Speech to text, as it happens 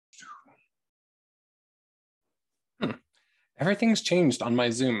Everything's changed on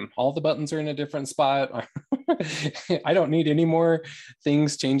my Zoom. All the buttons are in a different spot. I don't need any more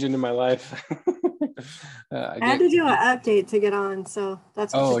things changing in my life. I had to do an update to get on, so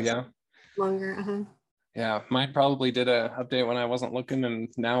that's what took yeah. Longer. Yeah, mine probably did a update when I wasn't looking, and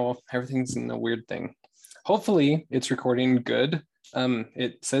now everything's in a weird thing. Hopefully it's recording good.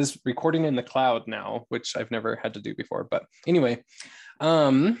 It says recording in the cloud now, which I've never had to do before. But anyway,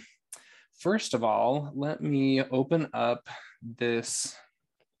 first of all, let me open up this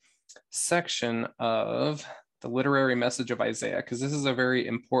section of the literary message of Isaiah, because this is a very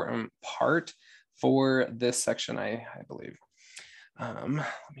important part for this section, I believe. Let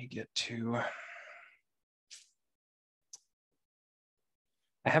me get to...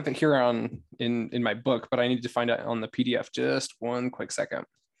 I have it here in my book, but I need to find it on the PDF. Just one quick second.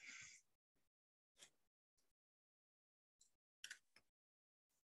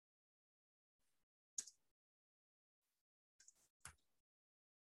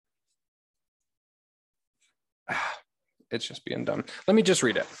 It's just being dumb. Let me just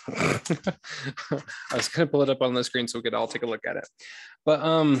read it. I was going to pull it up on the screen so we could all take a look at it.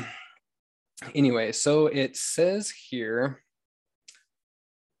 But anyway, so it says here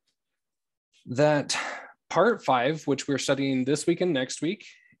that part 5, which we're studying this week and next week,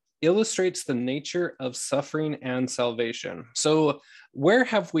 illustrates the nature of suffering and salvation. So where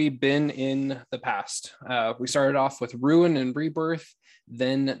have we been in the past? We started off with ruin and rebirth.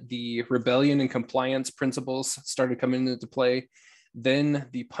 Then the rebellion and compliance principles started coming into play. Then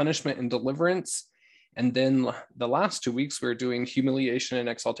the punishment and deliverance. And then the last 2 weeks, we're doing humiliation and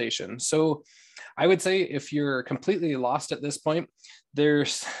exaltation. So I would say if you're completely lost at this point,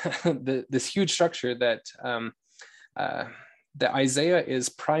 there's this huge structure that Isaiah is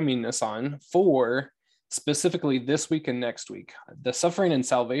priming us on for specifically this week and next week. The suffering and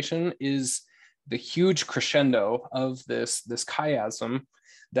salvation is the huge crescendo of this chiasm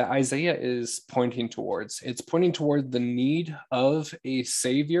that Isaiah is pointing towards. It's pointing toward the need of a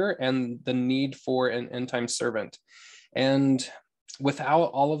savior and the need for an end-time servant. And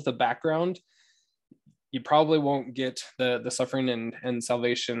without all of the background, you probably won't get the suffering and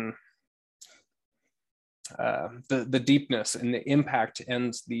salvation, the deepness and the impact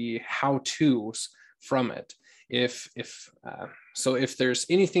and the how-tos from it. So if there's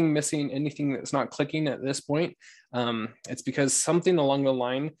anything missing, anything that's not clicking at this point, it's because something along the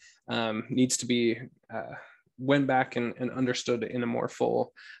line needs to be went back and understood in a more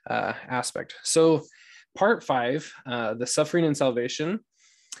full aspect. So part 5, the suffering and salvation,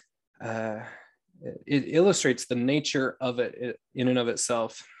 it illustrates the nature of it in and of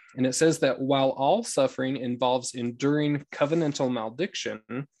itself. And it says that while all suffering involves enduring covenantal malediction,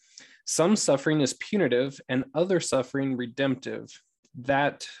 some suffering is punitive and other suffering redemptive.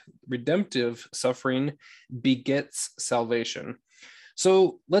 That redemptive suffering begets salvation.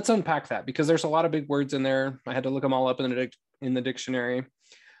 So let's unpack that, because there's a lot of big words in there. I had to look them all up in the dictionary.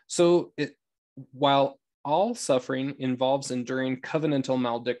 So while all suffering involves enduring covenantal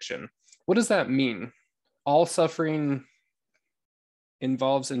malediction, what does that mean? All suffering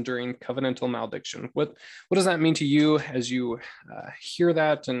involves enduring covenantal malediction. What does that mean to you as you hear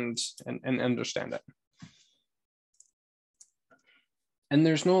that and understand it? And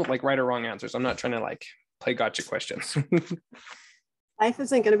there's no like right or wrong answers. I'm not trying to like play gotcha questions. Life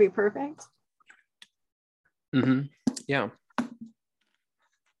isn't going to be perfect. Mm-hmm. Yeah.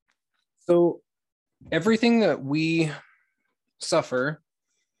 So everything that we suffer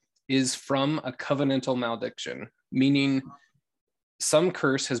is from a covenantal malediction, meaning some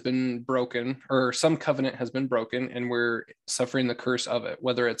curse has been broken or some covenant has been broken and we're suffering the curse of it,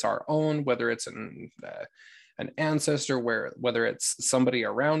 whether it's our own, whether it's an ancestor, whether it's somebody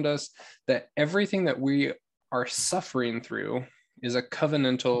around us, that everything that we are suffering through is a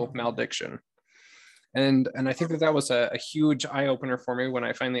covenantal malediction. And I think that was a huge eye-opener for me when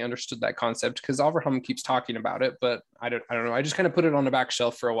I finally understood that concept, because Avraham keeps talking about it, but I don't know. I just kind of put it on the back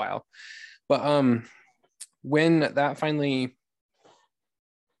shelf for a while. But when that finally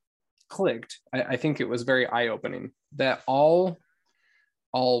clicked, I think it was very eye-opening that all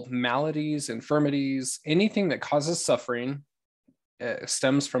maladies, infirmities, anything that causes suffering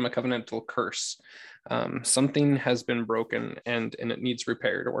stems from a covenantal curse. Something has been broken and it needs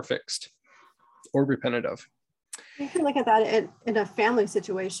repaired or fixed or repented of. You can look at that in a family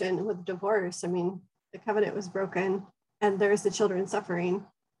situation with divorce. I mean, the covenant was broken and there's the children suffering.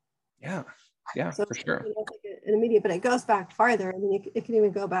 Yeah, so, for sure. You know, it's like an immediate, but it goes back farther. I mean, it can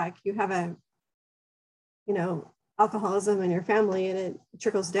even go back. You have alcoholism in your family and it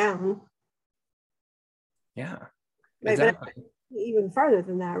trickles down. Yeah, right, exactly. But even farther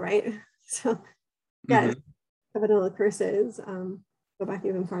than that, right? So, yeah, covenantal curses go back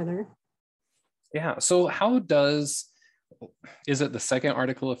even farther. Yeah. So is it the second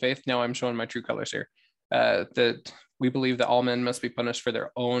article of faith? Now I'm showing my true colors here. That we believe that all men must be punished for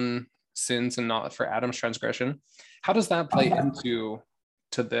their own sins and not for Adam's transgression. How does that play into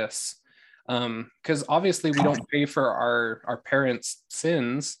this? Because obviously we don't pay for our parents'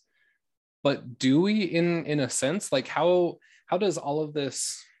 sins, but do we in a sense? Like how does all of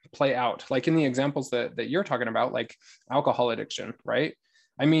this play out? Like in the examples that you're talking about, like alcohol addiction, right?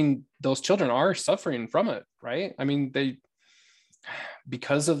 I mean, those children are suffering from it, right? I mean,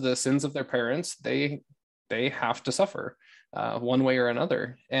 because of the sins of their parents, they have to suffer one way or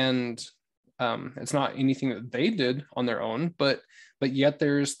another. And it's not anything that they did on their own, but yet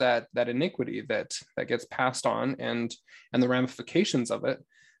there's that iniquity that gets passed on, and the ramifications of it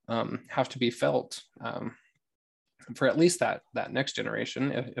have to be felt for at least that next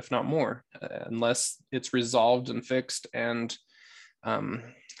generation, if not more, unless it's resolved and fixed and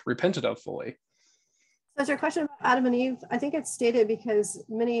repented of fully. So, your question about Adam and Eve, I think it's stated because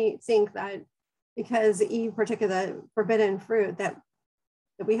many think that because Eve partook of the forbidden fruit, that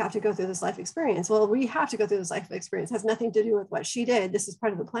we have to go through this life experience. Well, we have to go through this life experience. It has nothing to do with what she did. This is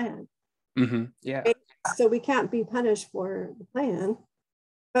part of the plan. Mm-hmm. Yeah. So we can't be punished for the plan,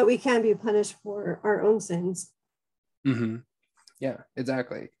 but we can be punished for our own sins. Mm-hmm. Yeah,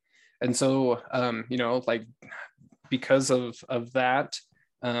 exactly. And so, like because of that,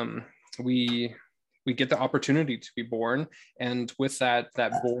 we get the opportunity to be born, and with that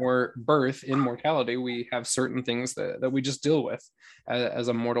birth in mortality, we have certain things that we just deal with as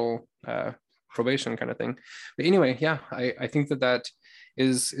a mortal probation kind of thing. But anyway, yeah, I think that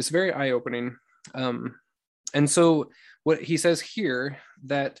is very eye-opening. And so what he says here,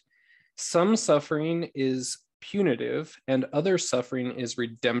 that some suffering is punitive and other suffering is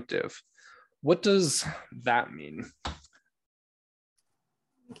redemptive. What does that mean?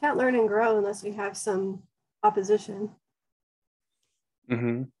 We can't learn and grow unless we have some opposition.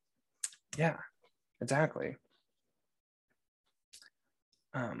 Mm-hmm. Yeah, exactly.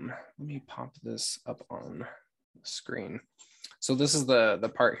 Let me pop this up on the screen. So this is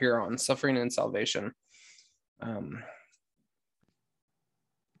the part here on suffering and salvation.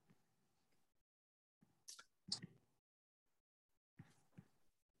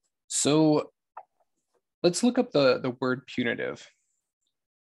 So let's look up the word punitive.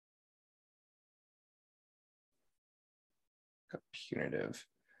 Punitive.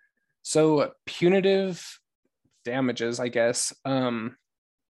 So punitive damages, I guess.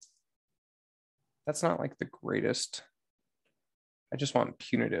 That's not like the greatest. I just want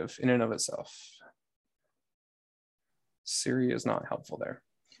punitive in and of itself. Siri is not helpful there.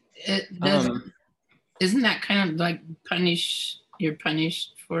 Isn't that kind of like you're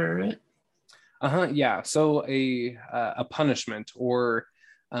punished for it? Yeah. So a punishment, or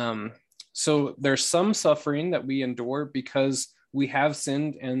so there's some suffering that we endure because we have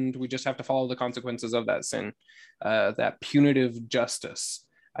sinned, and we just have to follow the consequences of that sin. That punitive justice,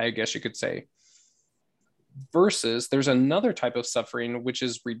 I guess you could say. Versus there's another type of suffering which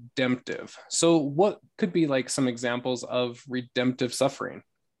is redemptive. So what could be like some examples of redemptive suffering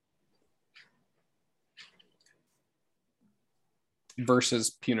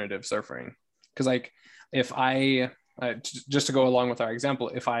versus punitive suffering? Because like if I just to go along with our example,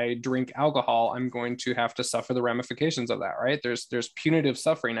 if I drink alcohol, I'm going to have to suffer the ramifications of that, right? There's punitive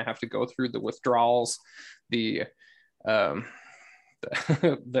suffering. I have to go through the withdrawals, that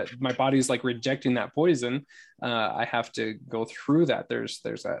my body's like rejecting that poison. I have to go through that. There's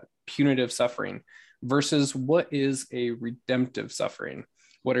that punitive suffering. Versus what is a redemptive suffering?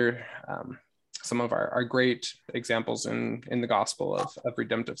 What are some of our great examples in the gospel of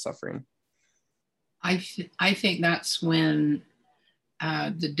redemptive suffering? I think that's when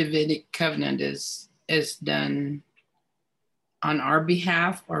the Davidic covenant is done on our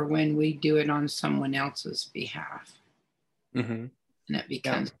behalf, or when we do it on someone else's behalf. Mm-hmm. And it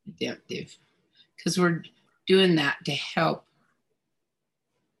becomes redemptive, because we're doing that to help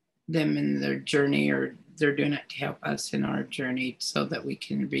them in their journey, or they're doing it to help us in our journey, so that we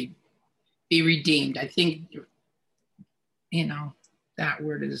can be redeemed. I think, that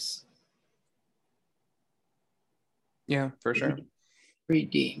word is... Yeah, for sure.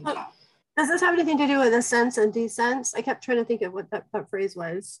 Redeemed. Does this have anything to do with ascents and descents? I kept trying to think of what that phrase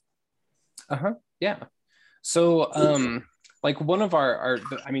was. Yeah. So like one of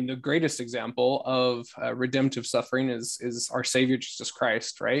the greatest example of redemptive suffering is our Savior Jesus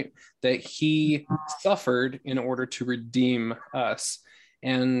Christ, right? That he suffered in order to redeem us.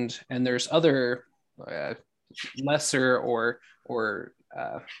 And there's other lesser or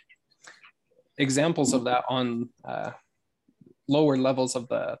examples of that on lower levels of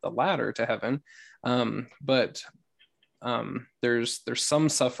the ladder to heaven. But there's some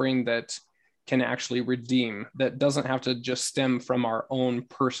suffering that can actually redeem, that doesn't have to just stem from our own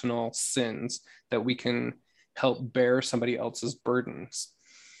personal sins, that we can help bear somebody else's burdens.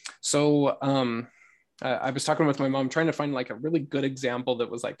 So I was talking with my mom, trying to find like a really good example that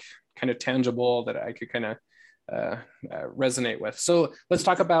was like kind of tangible that I could kind of resonate with. So let's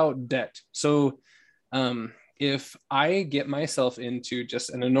talk about debt. So if I get myself into just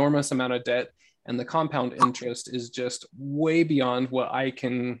an enormous amount of debt and the compound interest is just way beyond what I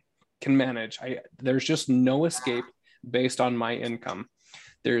can manage, there's just no escape based on my income.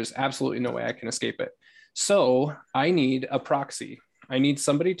 There's absolutely no way I can escape it. So I need a proxy. I need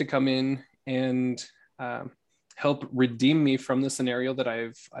somebody to come in and help redeem me from the scenario that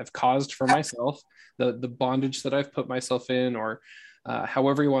I've caused for myself, the bondage that I've put myself in, or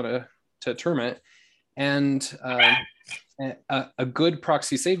however you want to term it. And a good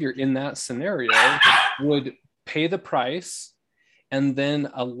proxy savior in that scenario would pay the price and then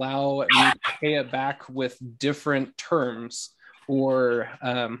allow me to pay it back with different terms, or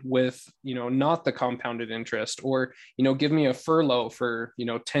with, not the compounded interest, or, give me a furlough for,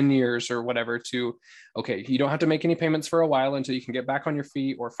 10 years or whatever, to, okay, you don't have to make any payments for a while until you can get back on your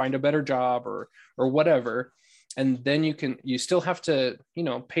feet or find a better job or whatever. And then you still have to,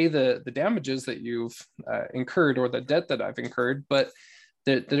 pay the damages that you've incurred, or the debt that I've incurred, but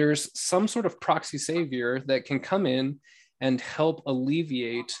there's some sort of proxy savior that can come in and help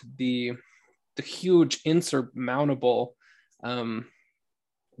alleviate the huge insurmountable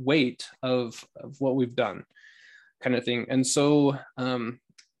weight of what we've done, kind of thing. And so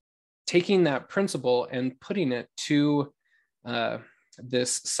taking that principle and putting it to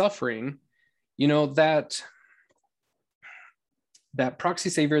this suffering, that proxy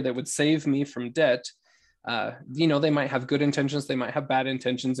savior that would save me from debt, they might have good intentions, they might have bad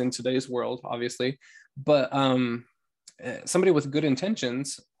intentions in today's world, obviously, but somebody with good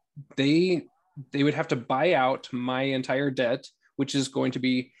intentions, they would have to buy out my entire debt, which is going to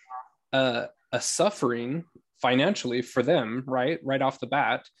be a suffering financially for them, right off the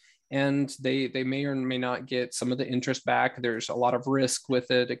bat. And they may or may not get some of the interest back. There's a lot of risk with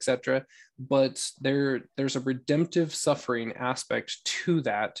it, etc. But there's a redemptive suffering aspect to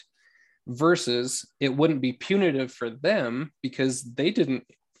that, versus it wouldn't be punitive for them because they didn't,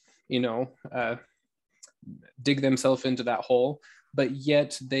 dig themselves into that hole, but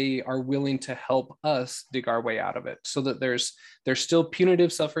yet they are willing to help us dig our way out of it. So that there's still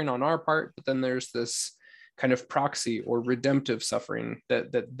punitive suffering on our part, but then there's this kind of proxy or redemptive suffering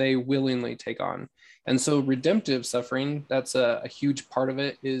that they willingly take on. And so redemptive suffering, that's a huge part of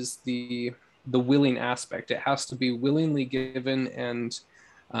it, is the willing aspect. It has to be willingly given and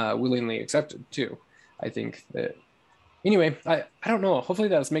willingly accepted too. I think that, anyway, I don't know, hopefully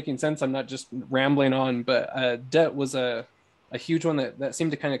that's making sense. I'm not just rambling on, but debt was a huge one that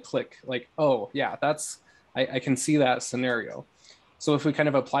seemed to kind of click, like, oh yeah, I can see that scenario. So if we kind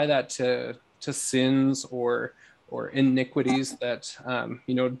of apply that to sins or iniquities that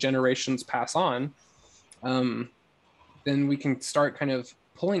generations pass on, then we can start kind of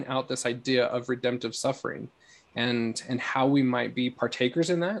pulling out this idea of redemptive suffering and how we might be partakers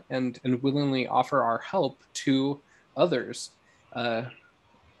in that and willingly offer our help to others,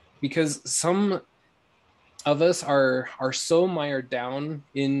 because some of us are so mired down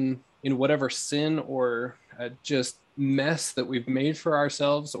in whatever sin or just mess that we've made for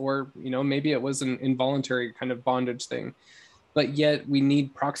ourselves, or maybe it was an involuntary kind of bondage thing, but yet we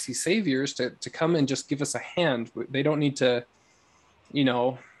need proxy saviors to come and just give us a hand. They don't need to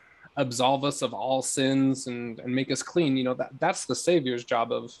absolve us of all sins and make us clean. That's the savior's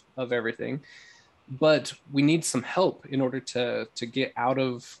job of everything, but we need some help in order to get out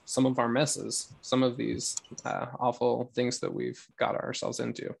of some of our messes, some of these awful things that we've got ourselves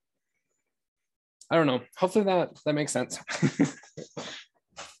into. I don't know. Hopefully that makes sense.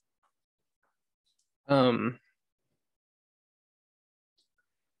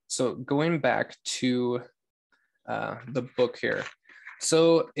 So going back to the book here.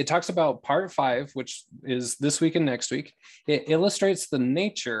 So it talks about part 5, which is this week and next week. It illustrates the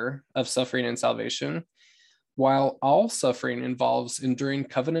nature of suffering and salvation. While all suffering involves enduring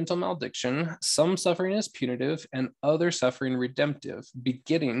covenantal malediction, some suffering is punitive and other suffering redemptive,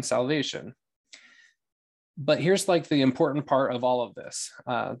 begetting salvation. But here's like the important part of all of this,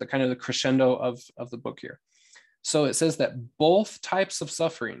 the kind of the crescendo of the book here. So it says that both types of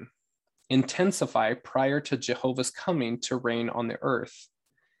suffering intensify prior to Jehovah's coming to reign on the earth.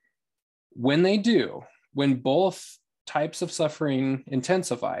 When they do, when both types of suffering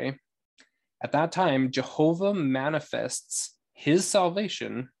intensify, At that time, Jehovah manifests his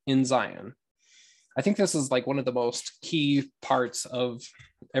salvation in Zion. I think this is like one of the most key parts of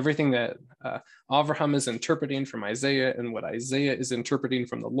everything that Avraham is interpreting from Isaiah and what Isaiah is interpreting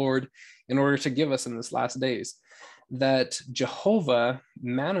from the Lord in order to give us in this last days, that Jehovah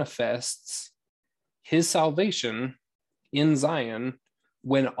manifests his salvation in Zion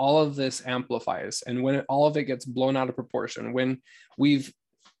when all of this amplifies and when all of it gets blown out of proportion, when we've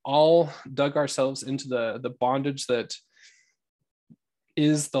all dug ourselves into the bondage that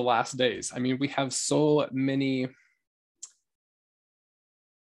is the last days. I mean, we have so many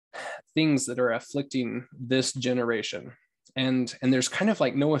things that are afflicting this generation, and there's kind of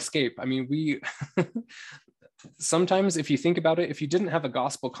like no escape. I mean, we sometimes, if you think about it, if you didn't have a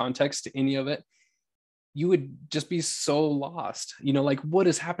gospel context to any of it, you would just be so lost. You know, like, what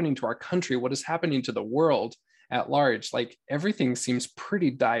is happening to our country? What is happening to the world at large? Like, everything seems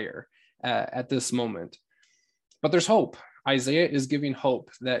pretty dire at this moment. But there's hope. Isaiah is giving hope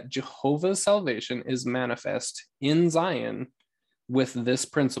that Jehovah's salvation is manifest in Zion with this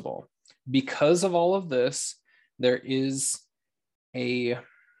principle. Because of all of this, there is an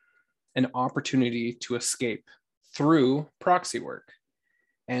opportunity to escape through proxy work.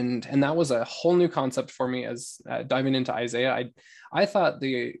 And that was a whole new concept for me as diving into Isaiah. I thought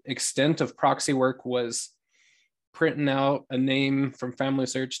the extent of proxy work was printing out a name from Family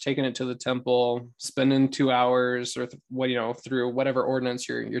Search, taking it to the temple, spending 2 hours or through whatever ordinance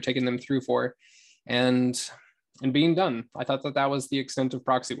you're taking them through for, and being done. I thought that was the extent of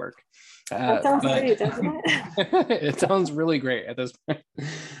proxy work. That sounds great, doesn't it? It sounds really great at this point.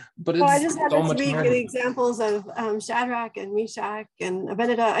 But it's I just had so to much speak more. the examples of Shadrach and Meshach and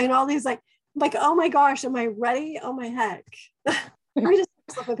Abednego and all these like, oh my gosh, am I ready? Oh my heck. I just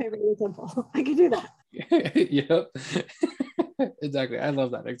slip a paper in the temple. I could do that. Yep. Exactly. I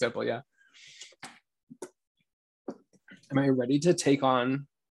love that example. Yeah. Am I ready to take on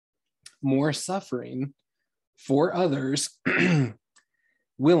more suffering for others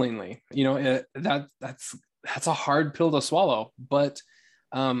willingly? You know, that's a hard pill to swallow, but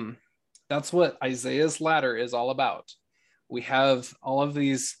that's what Isaiah's ladder is all about. We have all of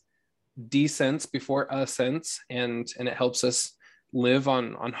these descents before ascents, and it helps us live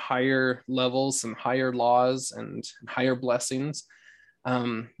on higher levels and higher laws and higher blessings.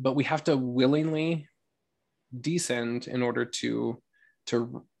 But we have to willingly descend in order to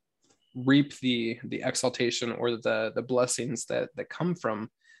reap the exaltation or the blessings that come from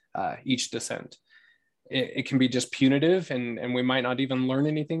each descent. It can be just punitive, and we might not even learn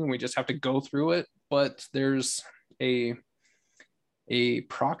anything, and we just have to go through it. But there's a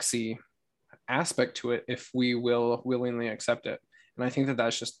proxy aspect to it if we will willingly accept it. And I think that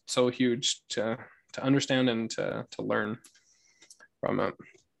that's just so huge to understand and to learn from it.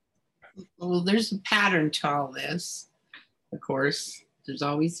 Well, there's a pattern to all this. Of course, there's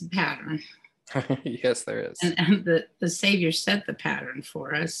always a pattern. Yes, there is. And the Savior set the pattern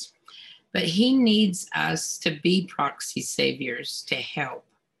for us, but he needs us to be proxy saviors to help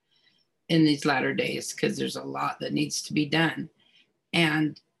in these latter days, because there's a lot that needs to be done.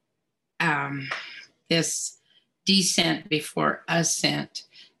 And this descent before ascent,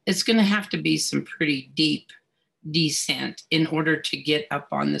 it's going to have to be some pretty deep descent in order to get up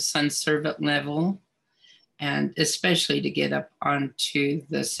on the son servant level, and especially to get up onto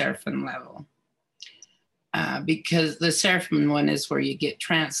the seraphim level. Because the seraphim one is where you get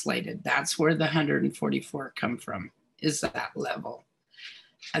translated. That's where the 144 come from, is that level.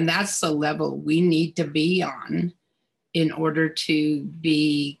 And that's the level we need to be on in order to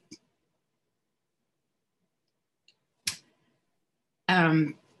be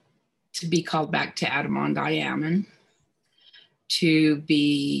called back to Adam-ondi-Ahman, to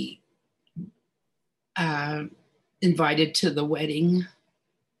be invited to the wedding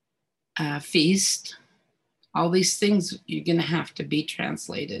feast. All these things, you're going to have to be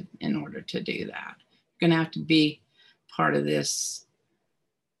translated in order to do that. You're going to have to be part of this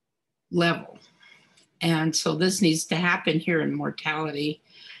level. And so this needs to happen here in mortality.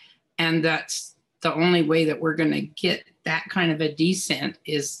 And that's the only way that we're going to get that kind of a descent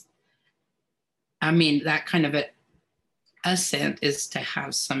is, that kind of a ascent is to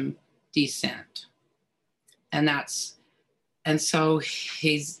have some descent. And so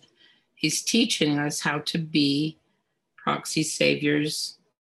he's teaching us how to be proxy saviors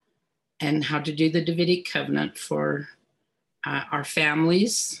and how to do the Davidic covenant for our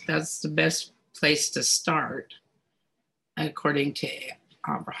families. That's the best place to start, according to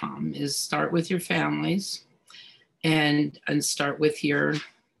Abraham, is start with your families and start with your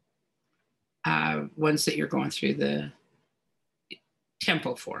ones that you're going through the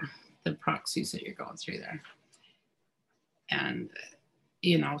temple for. the proxies that you're going through there. And,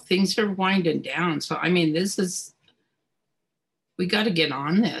 you know, things are winding down. So, I mean, we got to get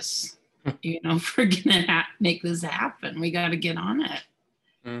on this. You know, if we're going to make this happen, we got to get on it.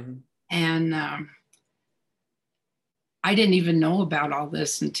 Mm-hmm. And I didn't even know about all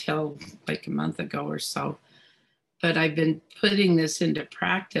this until like a month ago or so. But I've been putting this into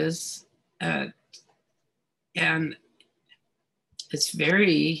practice, and it's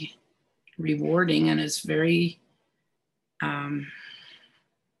very rewarding, and it's very I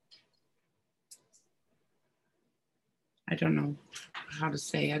don't know how to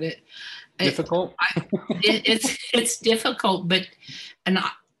say it. Difficult. It's difficult, but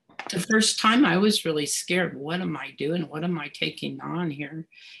the first time I was really scared. What am I doing? What am I taking on here?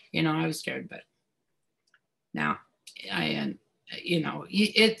 You know, I was scared, but now you know,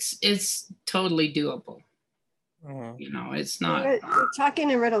 it's totally doable. You know, it's not. You're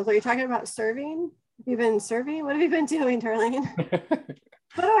talking in riddles. Are you talking about serving? Have you been serving? What have you been doing, Darlene? What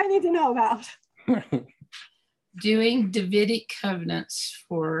do I need to know about? Doing Davidic covenants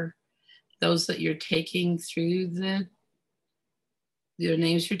for those that you're taking through your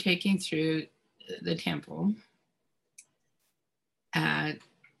names you're taking through the temple, and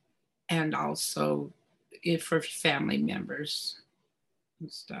also for family members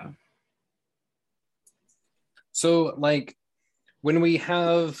and stuff. So, like, when we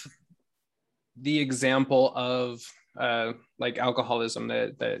have the example of like alcoholism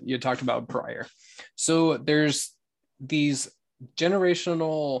that you talked about prior, so there's these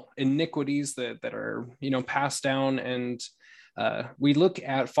generational iniquities that are, you know, passed down, and we look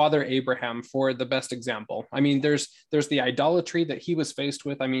at Father Abraham for the best example. I mean, there's the idolatry that he was faced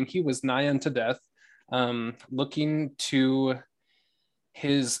with. I mean, he was nigh unto death, looking to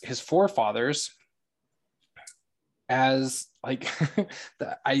his forefathers as like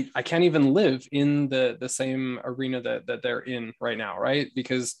I can't even live in the same arena that they're in right now, right?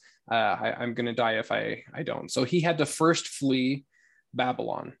 Because I'm gonna die if I don't. So he had to first flee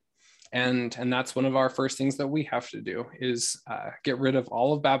Babylon, and that's one of our first things that we have to do is get rid of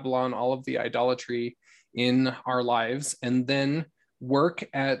all of Babylon, all of the idolatry in our lives, and then work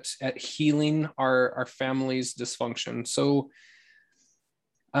at healing our family's dysfunction. So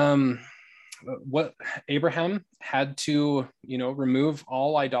what Abraham had to, you know, remove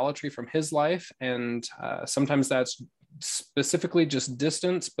all idolatry from his life, and sometimes that's specifically just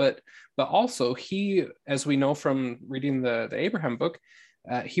distance, but also he, as we know from reading the Abraham book,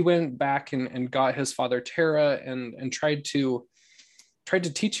 he went back and got his father Terah and tried to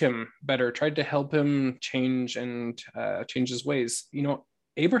teach him better, tried to help him change and change his ways. You know,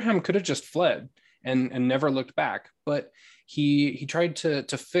 Abraham could have just fled and never looked back, but he tried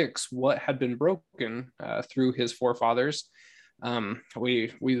to fix what had been broken through his forefathers.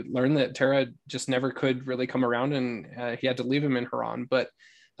 We learned that Terah just never could really come around, and he had to leave him in Haran, but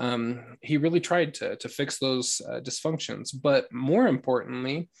he really tried to fix those dysfunctions. But more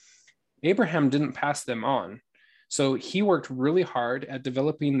importantly, Abraham didn't pass them on. So he worked really hard at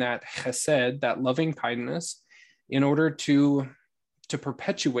developing that chesed, that loving kindness, in order to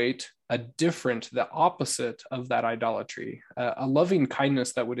perpetuate the opposite of that idolatry, a loving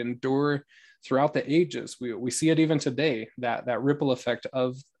kindness that would endure throughout the ages. We see it even today, that ripple effect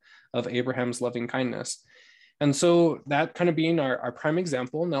of Abraham's loving kindness. And so that kind of being our prime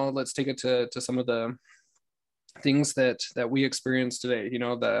example, now let's take it to some of the things that we experience today. You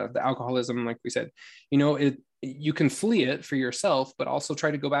know, the alcoholism, like we said, you know, you can flee it for yourself, but also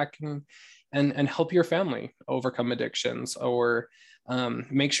try to go back and help your family overcome addictions, or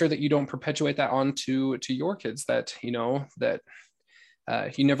make sure that you don't perpetuate that on to your kids, that, you know, that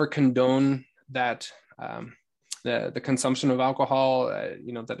you never condone that the consumption of alcohol,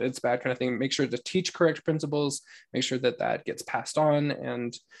 you know, that it's bad kind of thing. Make sure to teach correct principles, make sure that gets passed on,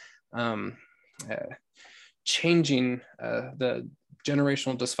 and changing the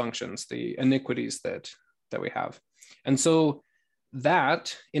generational dysfunctions, the iniquities that we have. And so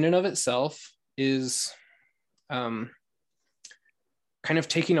that in and of itself is kind of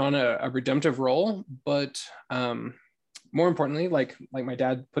taking on a redemptive role, but more importantly, like my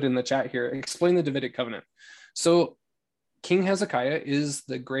dad put in the chat here, explain the Davidic covenant. So King Hezekiah is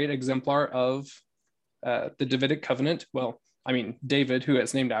the great exemplar of the Davidic covenant. Well, I mean, David, who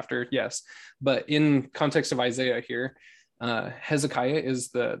it's named after, yes, but in context of Isaiah here, Hezekiah is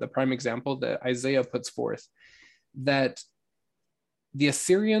the prime example that Isaiah puts forth, that the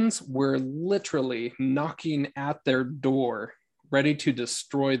Assyrians were literally knocking at their door, ready to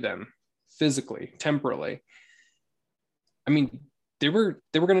destroy them physically, temporally. I mean, they were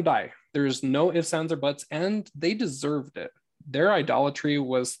going to die. There's no ifs, ands, or buts, and they deserved it. their idolatry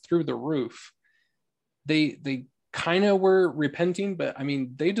was through the roof. They kind of were repenting, but I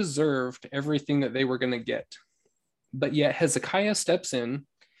mean, they deserved everything that they were going to get. But yet Hezekiah steps in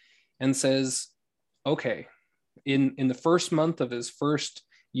and says, okay, in the first month of his first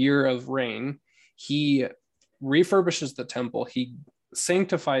year of reign, he refurbishes the temple. He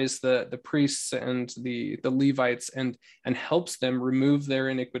sanctifies the priests and the Levites and helps them remove their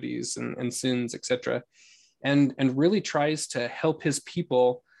iniquities and sins, etc. And really tries to help his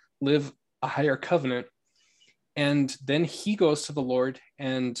people live a higher covenant. And then he goes to the Lord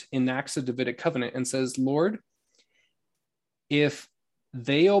and enacts a Davidic covenant and says, Lord, if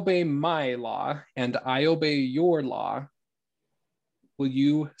they obey my law and I obey your law, will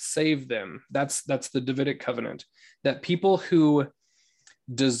you save them? That's the Davidic covenant, that people who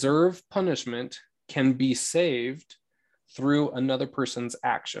deserve punishment can be saved through another person's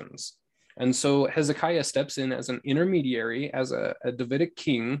actions. And so Hezekiah steps in as an intermediary, as a Davidic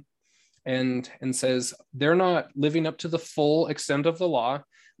king, and says, they're not living up to the full extent of the law,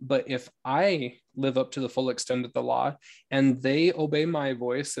 but if I live up to the full extent of the law and they obey my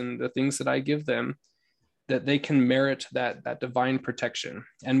voice and the things that I give them, that they can merit that divine protection.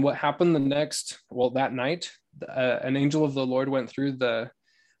 And what happened that night, an angel of the Lord went through the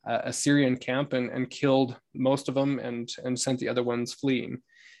Assyrian camp and killed most of them and sent the other ones fleeing.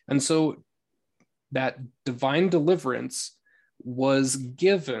 And so that divine deliverance was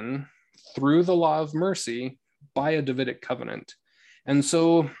given through the law of mercy by a Davidic covenant. And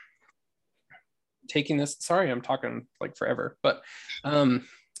so taking this, sorry, I'm talking like forever, but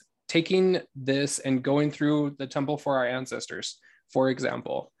taking this and going through the temple for our ancestors, for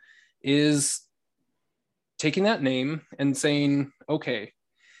example, is taking that name and saying, okay,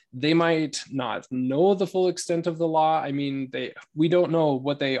 they might not know the full extent of the law. I mean, we don't know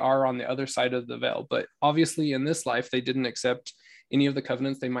what they are on the other side of the veil, but obviously in this life, they didn't accept any of the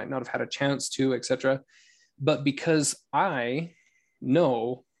covenants. They might not have had a chance to, etc. But because I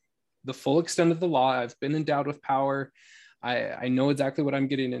know the full extent of the law, I've been endowed with power, I know exactly what I'm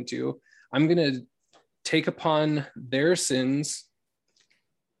getting into, I'm going to take upon their sins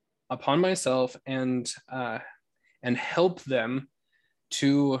upon myself and help them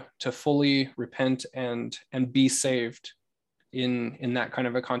to fully repent and be saved in that kind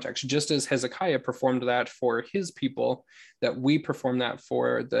of a context, just as Hezekiah performed that for his people, that we perform that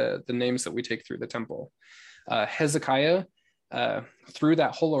for the names that we take through the temple. Hezekiah, through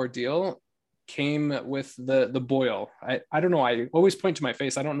that whole ordeal, came with the boil. I don't know, I always point to my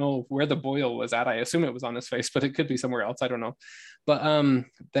face. I don't know where the boil was at. I assume it was on his face, but it could be somewhere else. I don't know. But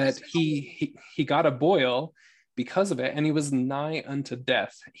that he got a boil because of it, and he was nigh unto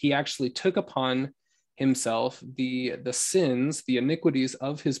death. He actually took upon himself the sins, the iniquities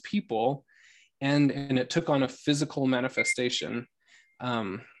of his people, and it took on a physical manifestation.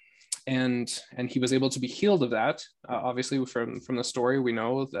 And he was able to be healed of that. Obviously, from the story, we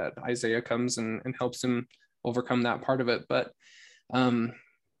know that Isaiah comes and helps him overcome that part of it. But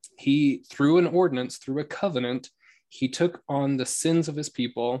he, through an ordinance, through a covenant, he took on the sins of his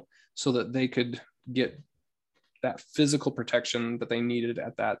people so that they could get that physical protection that they needed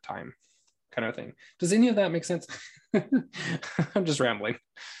at that time, kind of thing. Does any of that make sense? I'm just rambling.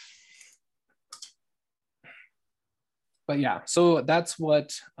 But yeah, so that's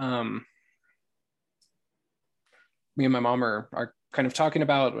what me and my mom are kind of talking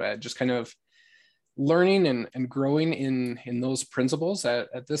about, just kind of learning and growing in those principles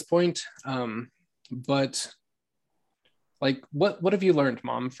at this point. But like, what have you learned,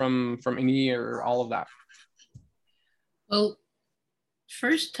 Mom, from any or all of that? Well,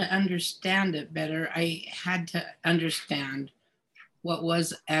 first, to understand it better, I had to understand what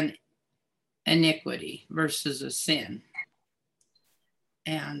was an iniquity versus a sin.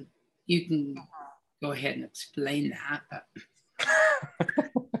 And you can go ahead and explain that. But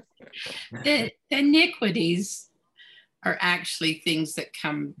the iniquities are actually things that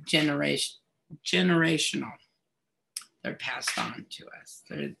come generational. They're passed on to us.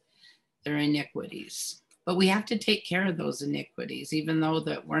 They're iniquities. But we have to take care of those iniquities, even though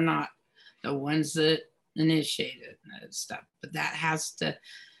that we're not the ones that initiated and stuff. But that has to,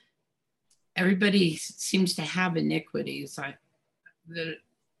 everybody seems to have iniquities.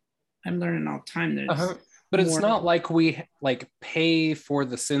 I'm learning all the time. But it's not like we pay for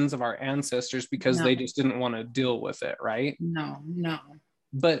the sins of our ancestors because they just didn't want to deal with it, right? No.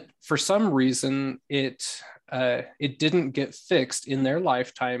 But for some reason, it didn't get fixed in their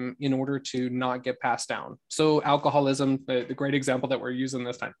lifetime in order to not get passed down. So alcoholism, the great example that we're using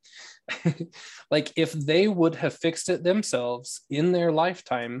this time, like if they would have fixed it themselves in their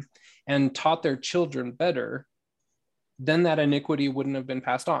lifetime and taught their children better, then that iniquity wouldn't have been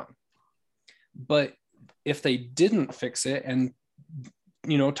passed on. But if they didn't fix it and,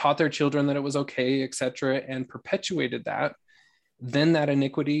 taught their children that it was okay, etc., and perpetuated that, then that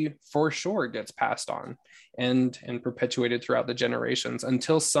iniquity for sure gets passed on and perpetuated throughout the generations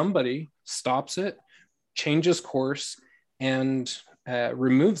until somebody stops it, changes course, and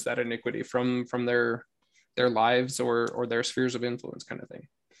removes that iniquity from their lives or their spheres of influence, kind of thing.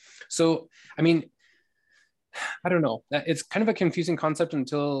 So, I mean, I don't know. It's kind of a confusing concept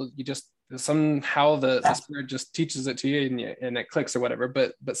until you just somehow the Spirit just teaches it to you and it clicks or whatever.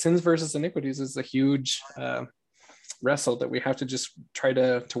 But sins versus iniquities is a huge wrestle that we have to just try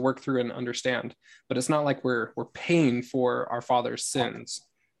to work through and understand. But it's not like we're paying for our Father's sins.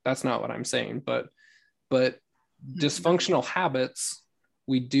 That's not what I'm saying. But dysfunctional habits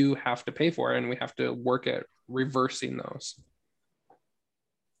we do have to pay for, and we have to work at reversing those.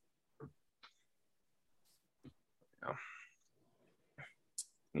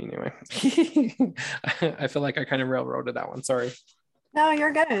 Anyway, I feel like I kind of railroaded that one. Sorry. No,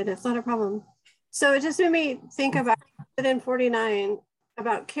 you're good. It's not a problem. So it just made me think about in 49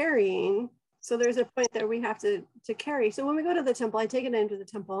 about carrying. So there's a point that we have to carry. So when we go to the temple, I take it into the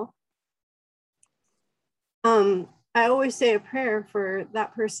temple. I always say a prayer for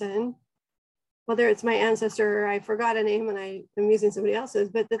that person, whether it's my ancestor or I forgot a name and I am using somebody else's,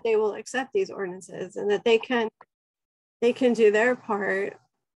 but that they will accept these ordinances and that they can do their part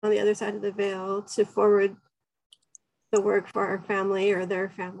on the other side of the veil to forward the work for our family or their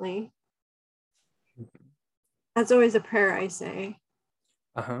family. That's always a prayer I say.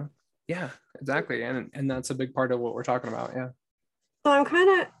 Yeah, exactly. And that's a big part of what we're talking about. Yeah. So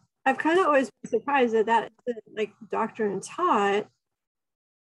I've kind of always been surprised that isn't like doctrine taught.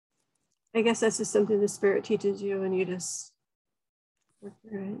 I guess that's just something the Spirit teaches you and you just work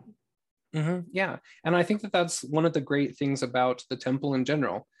through it. Yeah. And I think that's one of the great things about the temple in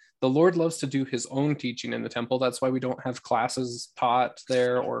general. The Lord loves to do his own teaching in the temple. That's why we don't have classes taught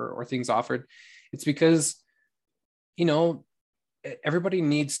there or things offered. It's because, everybody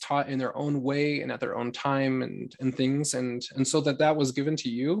needs taught in their own way and at their own time and things. And so that was given to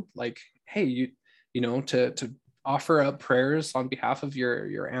you, like, hey, to offer up prayers on behalf of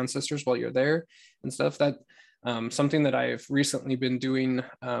your ancestors while you're there and stuff. That something that I've recently been doing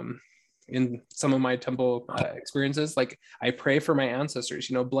in some of my temple experiences. Like, I pray for my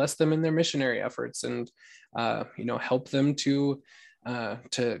ancestors, bless them in their missionary efforts and, help them to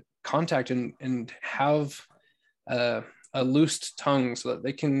contact and have a loosed tongue so that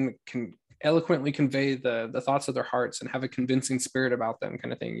they can eloquently convey the thoughts of their hearts and have a convincing spirit about them,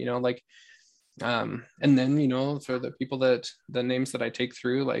 kind of thing, and then, for the people the names that I take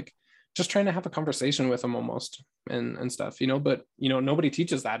through, like, just trying to have a conversation with them almost and stuff, but, nobody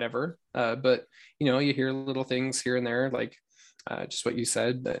teaches that ever. But, you hear little things here and there, like just what you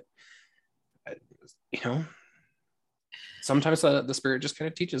said, that, sometimes the Spirit just kind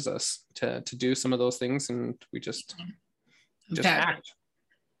of teaches us to do some of those things, and we just act.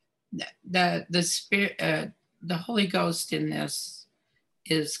 The Spirit, the Holy Ghost in this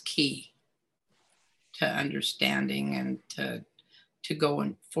is key to understanding and to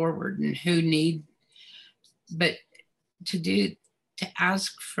going forward, and but to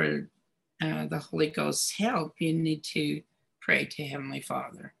ask for the Holy Ghost's help, you need to pray to Heavenly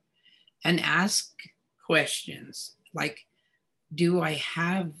Father and ask questions like, do I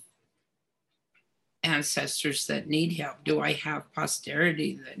have ancestors that need help? Do I have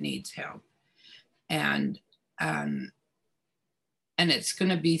posterity that needs help? And it's going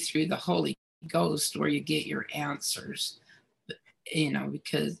to be through the Holy Ghost where you get your answers,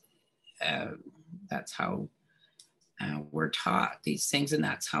 because that's how we're taught these things, and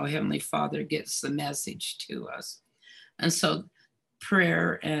that's how Heavenly Father gets the message to us. And so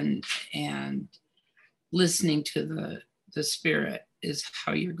prayer and listening to the Spirit is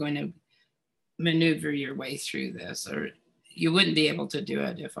how you're going to maneuver your way through this, or you wouldn't be able to do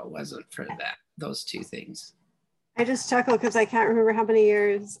it if it wasn't for those two things. I just chuckle because I can't remember how many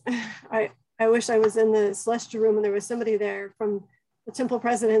years. I wish I was in the celestial room and there was somebody there from the temple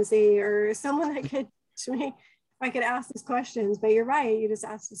presidency or someone that could teach me if I could ask these questions. But you're right, you just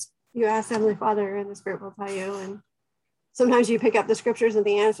ask Heavenly Father and the Spirit will tell you. And sometimes you pick up the scriptures and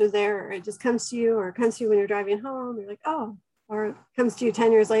the answer's there, or it just comes to you, or it comes to you when you're driving home. You're like, oh, or it comes to you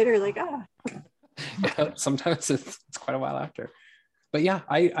 10 years later, like, oh. Yeah, sometimes it's quite a while after. But yeah,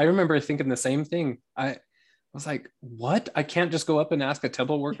 I remember thinking the same thing. I was like, what? I can't just go up and ask a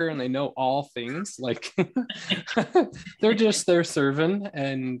temple worker and they know all things. Like, they're just there serving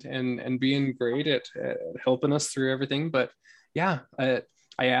and being great at helping us through everything. But yeah, I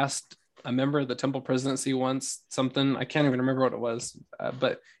asked a member of the temple presidency once, something, I can't even remember what it was,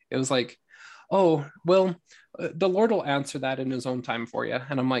 but it was like, oh, well, the Lord will answer that in his own time for you.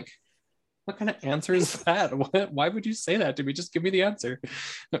 And I'm like, what kind of answer is that? Why would you say that to me? Just give me the answer.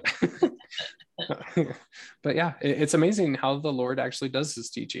 But yeah, it's amazing how the Lord actually does his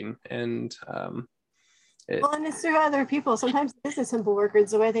teaching. And well, and it's through other people. Sometimes it is the simple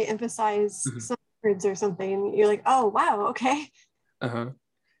words, the way they emphasize some words or something. You're like, oh, wow, okay.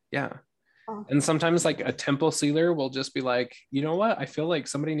 Yeah. And sometimes like a temple sealer will just be like, you know what, I feel like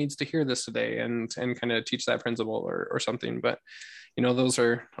somebody needs to hear this today, and kind of teach that principle or something. But you know, those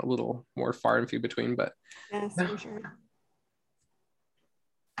are a little more far and few between. But yes, yeah, for sure.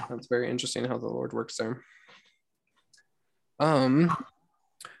 That's very interesting how the Lord works there.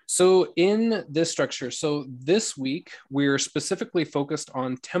 So in this structure, so this week we're specifically focused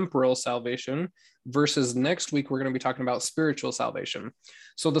on temporal salvation, versus next week we're going to be talking about spiritual salvation.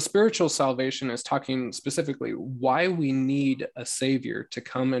 So the spiritual salvation is talking specifically why we need a savior to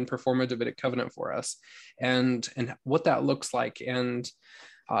come and perform a Davidic covenant for us, and what that looks like, and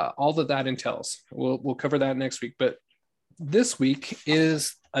all that entails. We'll cover that next week. But this week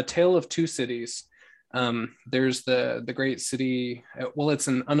is a tale of two cities. There's the great city. Well, it's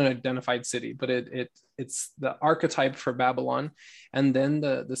an unidentified city, but it's the archetype for Babylon, and then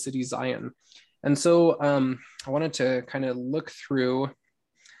the city Zion. And so I wanted to kind of look through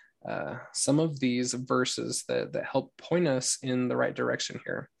some of these verses that help point us in the right direction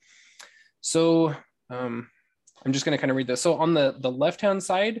here. So I'm just going to kind of read this. So on the left-hand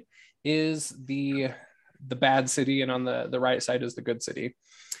side is the bad city, and on the right side is the good city.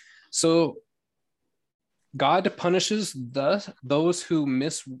 So God punishes those who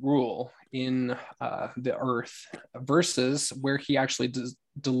misrule in the earth, versus where he actually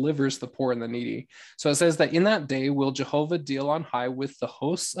delivers the poor and the needy. So it says that in that day will Jehovah deal on high with the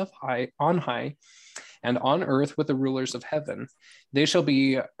hosts of on high, and on earth with the rulers of heaven. They shall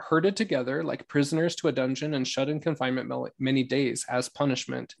be herded together like prisoners to a dungeon, and shut in confinement many days as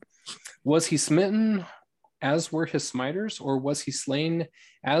punishment. Was he smitten as were his smiters, or was he slain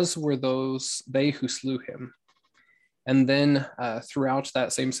as were they who slew him? And then throughout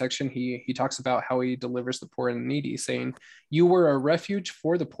that same section, he talks about how he delivers the poor and the needy, saying, you were a refuge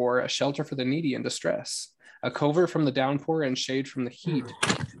for the poor, a shelter for the needy in distress, a covert from the downpour and shade from the heat.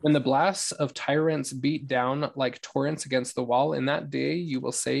 When the blasts of tyrants beat down like torrents against the wall, in that day you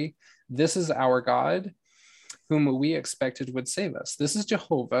will say, this is our God, whom we expected would save us. This is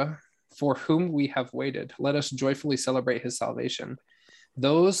Jehovah, for whom we have waited. Let us joyfully celebrate his salvation.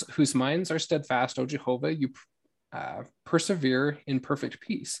 Those whose minds are steadfast, O Jehovah, you persevere in perfect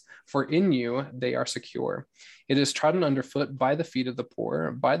peace, for in you they are secure. It is trodden underfoot by the feet of the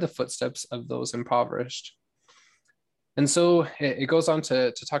poor, by the footsteps of those impoverished. And so it goes on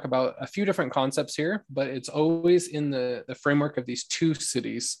to talk about a few different concepts here, but it's always in the framework of these two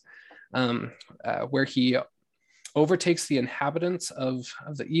cities, where he overtakes the inhabitants of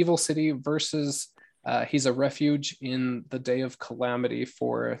the evil city, versus he's a refuge in the day of calamity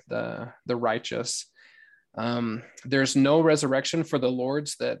for the righteous. There's no resurrection for the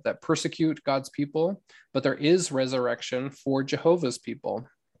lords that persecute God's people, but there is resurrection for Jehovah's people.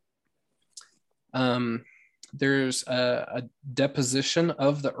 There's a deposition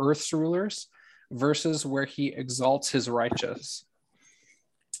of the earth's rulers, versus where he exalts his righteous.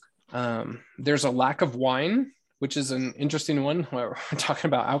 There's a lack of wine, which is an interesting one. We're talking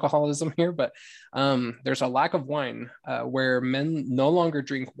about alcoholism here, but there's a lack of wine where men no longer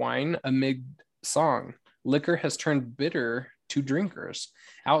drink wine amid song. Liquor has turned bitter to drinkers.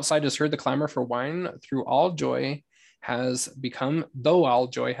 Outside is heard the clamor for wine. Though all joy has become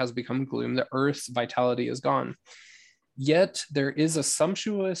gloom, the earth's vitality is gone. Yet there is a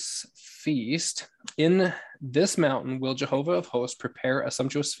sumptuous feast. In this mountain will Jehovah of hosts prepare a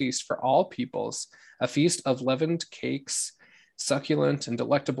sumptuous feast for all peoples, a feast of leavened cakes, succulent and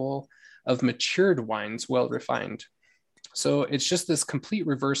delectable, of matured wines well refined. So it's just this complete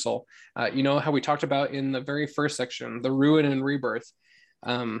reversal. You know how we talked about in the very first section, the ruin and rebirth.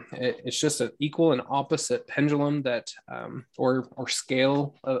 It's just an equal and opposite pendulum that, or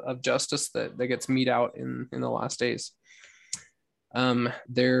scale of justice that gets meted out in the last days.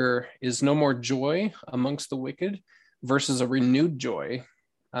 There is no more joy amongst the wicked, versus a renewed joy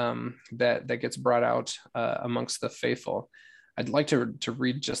that gets brought out amongst the faithful. I'd like to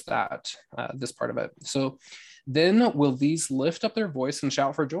read just that, this part of it. So, then will these lift up their voice and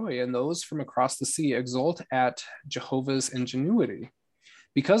shout for joy, and those from across the sea exult at Jehovah's ingenuity.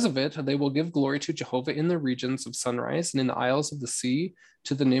 Because of it, they will give glory to Jehovah in the regions of sunrise, and in the isles of the sea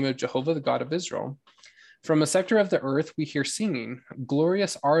to the name of Jehovah, the God of Israel. From a sector of the earth we hear singing,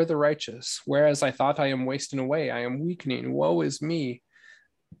 glorious are the righteous, whereas I thought I am wasting away, I am weakening, woe is me.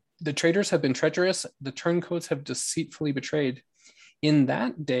 The traitors have been treacherous, the turncoats have deceitfully betrayed. In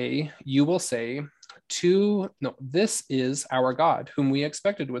that day you will say, this is our God, whom we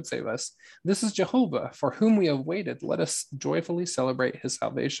expected would save us. This is Jehovah, for whom we have waited. Let us joyfully celebrate his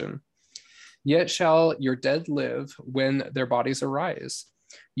salvation. Yet shall your dead live when their bodies arise.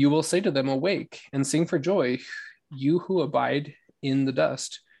 You will say to them, awake and sing for joy, you who abide in the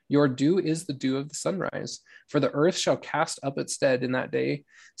dust. Your dew is the dew of the sunrise, for the earth shall cast up its dead in that day.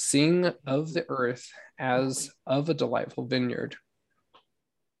 Sing of the earth as of a delightful vineyard.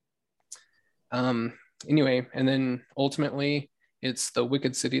 Anyway, and then ultimately, it's the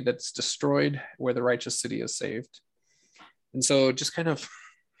wicked city that's destroyed, where the righteous city is saved. And so, just kind of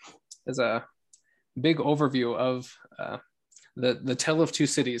as a big overview of the tale of two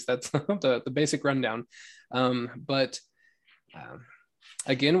cities, that's the basic rundown.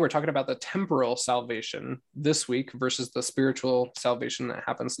 Again, we're talking about the temporal salvation this week versus the spiritual salvation that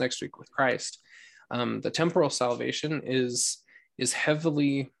happens next week with Christ. The temporal salvation is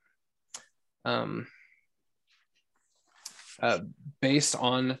heavily based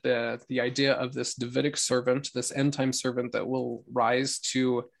on the idea of this Davidic servant, this end time servant that will rise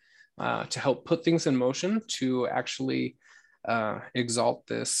to help put things in motion to actually exalt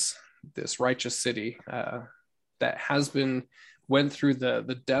this righteous city that went through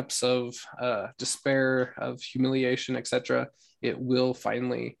the depths of despair, of humiliation, etc. It will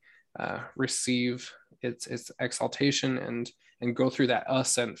finally receive its exaltation and go through that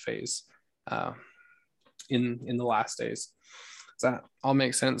ascent phase in the last days. Does that all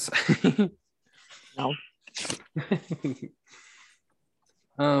make sense? No.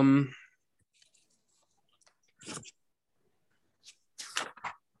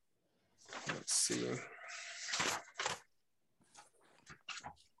 Let's see.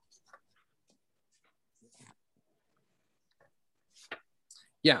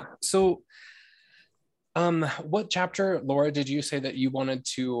 Yeah. So, what chapter, Laura, did you say that you wanted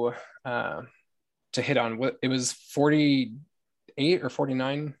to hit on? What it was 48 or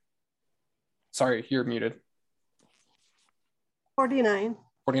 49? Sorry, you're muted. 49.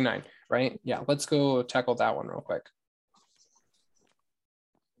 49, right? Yeah. Let's go tackle that one real quick.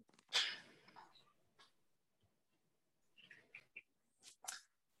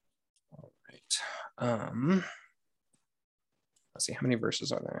 All right. Let's see, how many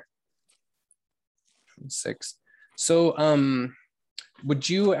verses are there? 6. So would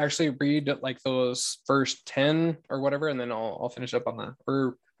you actually read like those first 10 or whatever, and then I'll finish up on that?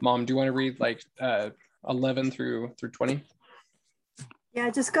 Or Mom, do you want to read like 11 through 20? Yeah,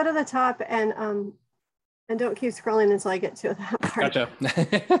 just go to the top and don't keep scrolling until I get to that part. Gotcha.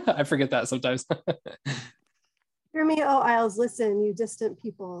 I forget that sometimes. Hear me, O isles, listen, you distant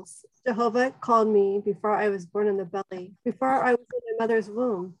peoples. Jehovah called me before I was born in the belly, before I was in my mother's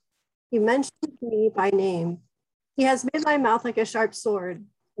womb. He mentioned me by name. He has made my mouth like a sharp sword.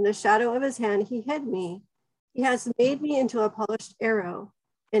 In the shadow of his hand, he hid me. He has made me into a polished arrow.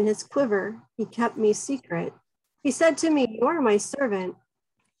 In his quiver, he kept me secret. He said to me, you are my servant,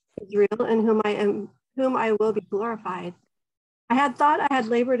 Israel, in whom I will be glorified. I had thought I had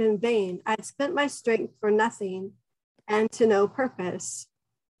labored in vain. I had spent my strength for nothing and to no purpose.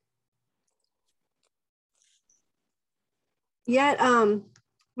 Yet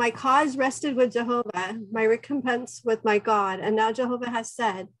my cause rested with Jehovah, my recompense with my God. And now Jehovah has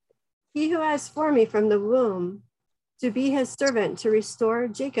said, he who has formed me from the womb to be his servant, to restore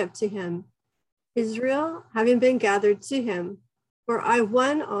Jacob to him, Israel having been gathered to him. For I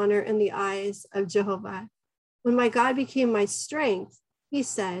won honor in the eyes of Jehovah. When my God became my strength, he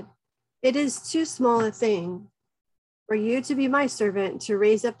said, it is too small a thing for you to be my servant, to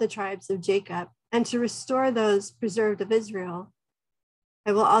raise up the tribes of Jacob and to restore those preserved of Israel.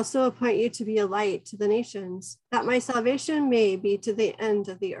 I will also appoint you to be a light to the nations, that my salvation may be to the end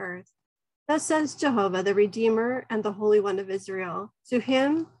of the earth. Thus says Jehovah, the Redeemer and the Holy One of Israel, to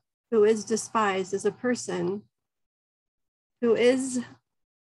him who is despised as a person, who is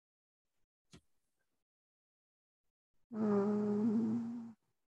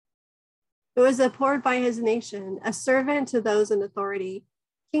abhorred by his nation, a servant to those in authority.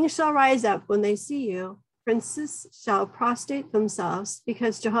 Kings shall rise up when they see you. Princes shall prostrate themselves,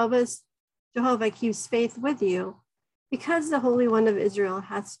 because Jehovah keeps faith with you, because the Holy One of Israel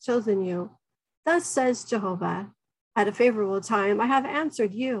hath chosen you. Thus says Jehovah, at a favorable time I have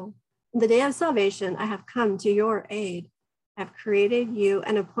answered you. In the day of salvation I have come to your aid. I have created you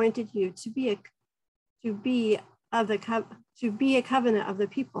and appointed you to be a covenant of the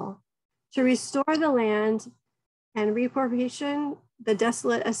people. to restore the land and reappropriation the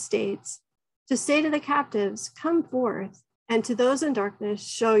desolate estates, to say to the captives, come forth, and to those in darkness,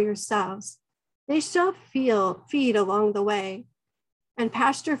 show yourselves. They shall feed along the way, and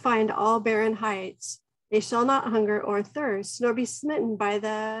pasture find all barren heights. They shall not hunger or thirst, nor be smitten by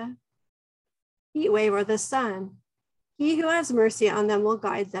the heat wave or the sun. He who has mercy on them will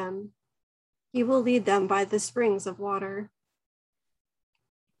guide them. He will lead them by the springs of water.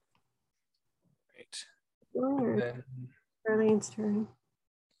 Right. Then, Darlene's turn.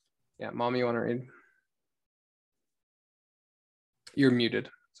 Yeah, Mom, you want to read? You're muted.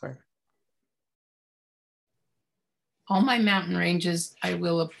 Sorry. All my mountain ranges I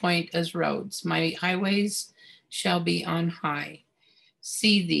will appoint as roads. My highways shall be on high.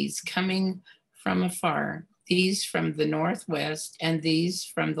 See these coming from afar, these from the northwest, and these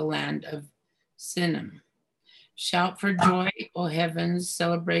from the land of Sinim. Shout for joy, O heavens,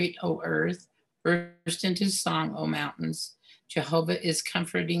 celebrate, O earth, burst into song, O mountains. Jehovah is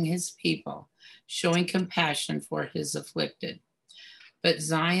comforting his people, showing compassion for his afflicted. But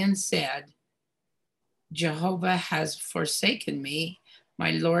Zion said, Jehovah has forsaken me,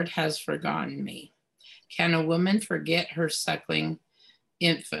 my Lord has forgotten me. Can a woman forget her suckling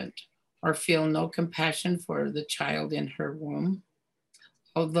infant, or feel no compassion for the child in her womb?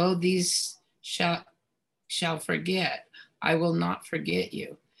 Although these shall forget, I will not forget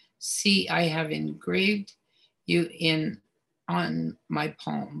you. See, I have engraved you on my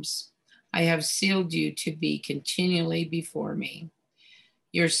palms. I have sealed you to be continually before me.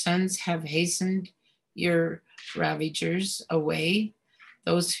 Your sons have hastened your ravagers away.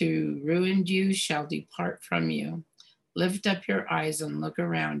 Those who ruined you shall depart from you. Lift up your eyes and look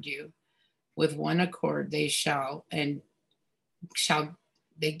around you. With one accord they shall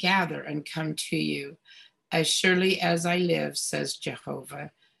they gather and come to you. As surely as I live, says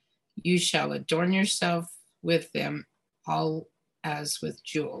Jehovah, you shall adorn yourself with them all as with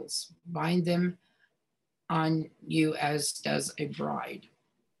jewels. Bind them on you as does a bride.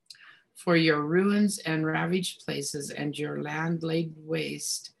 For your ruins and ravaged places and your land laid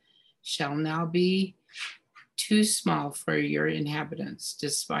waste shall now be too small for your inhabitants,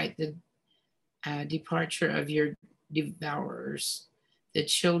 despite the departure of your devourers. The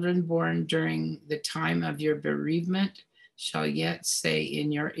children born during the time of your bereavement shall yet say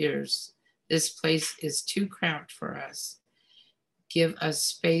in your ears, this place is too cramped for us. Give us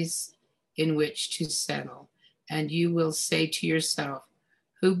space in which to settle. And you will say to yourself,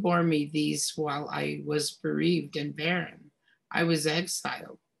 who bore me these while I was bereaved and barren? I was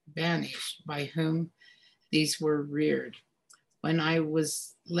exiled, banished, by whom these were reared. When I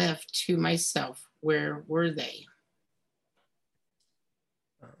was left to myself, where were they?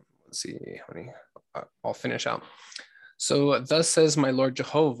 Let's see, honey. I'll finish out. So thus says my Lord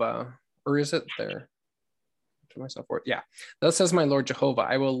Jehovah, or is it there? To myself, or yeah. Thus says my Lord Jehovah,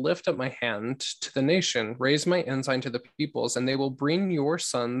 I will lift up my hand to the nation, raise my ensign to the peoples, and they will bring your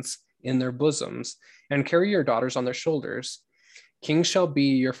sons in their bosoms and carry your daughters on their shoulders. Kings shall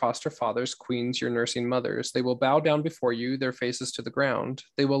be your foster fathers, queens your nursing mothers. They will bow down before you, their faces to the ground.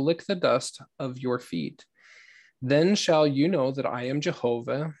 They will lick the dust of your feet. Then shall you know that I am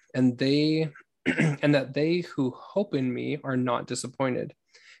Jehovah, and that they who hope in me are not disappointed.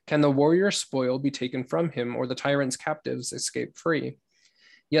 Can the warrior's spoil be taken from him, or the tyrant's captives escape free?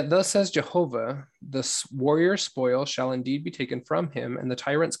 Yet thus says Jehovah, the warrior's spoil shall indeed be taken from him, and the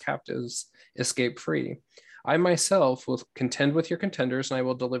tyrant's captives escape free. I myself will contend with your contenders, and I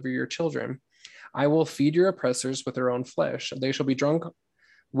will deliver your children. I will feed your oppressors with their own flesh. They shall be drunk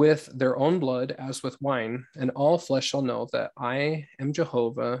with their own blood as with wine, and all flesh shall know that I am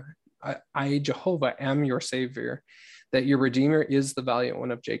Jehovah. I Jehovah, am your Savior, that your Redeemer is the valiant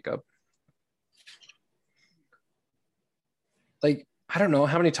one of Jacob. Like, I don't know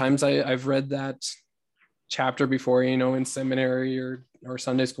how many times I've read that chapter before, you know, in seminary or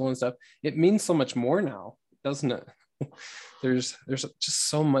Sunday school and stuff. It means so much more now, doesn't it? There's just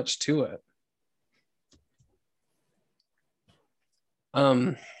so much to it.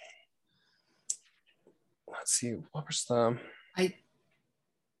 Let's see, what was the...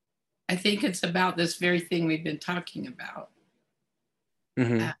 I think it's about this very thing we've been talking about.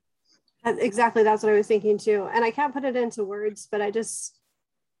 Mm-hmm. Exactly, that's what I was thinking too. And I can't put it into words, but I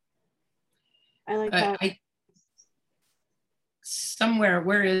like that. Somewhere,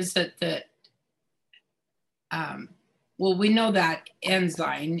 where is it that, well, we know that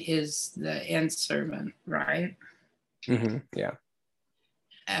ensign is the end servant, right? Mm-hmm. Yeah.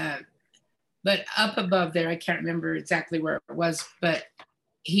 But up above there, I can't remember exactly where it was, but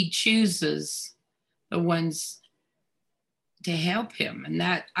he chooses the ones to help him. And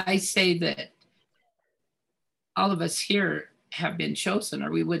that I say that all of us here have been chosen,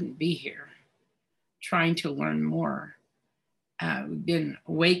 or we wouldn't be here trying to learn more. We've been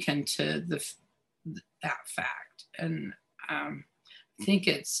awakened to that fact. And I think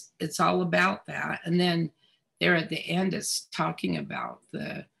it's all about that. And then there at the end, it's talking about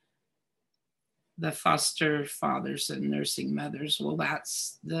the foster fathers and nursing mothers. Well,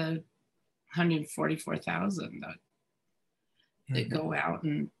 that's the 144,000 that go out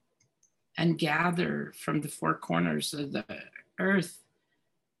and gather from the four corners of the earth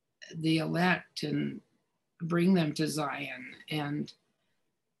the elect and bring them to Zion. And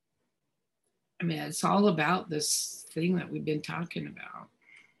I mean, it's all about this thing that we've been talking about.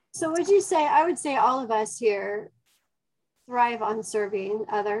 So would you say, I would say all of us here thrive on serving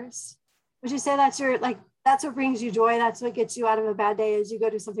others. Would you say that's that's what brings you joy? That's what gets you out of a bad day, is you go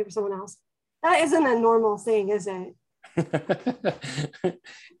do something for someone else? That isn't a normal thing, is it?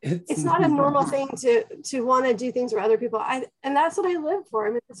 It's not a normal thing to want to do things for other people. And that's what I live for.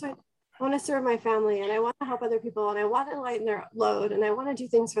 I mean, that's what I want to serve my family, and I want to help other people, and I want to lighten their load, and I want to do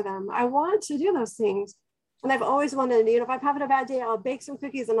things for them. I want to do those things. And I've always wanted, if I'm having a bad day, I'll bake some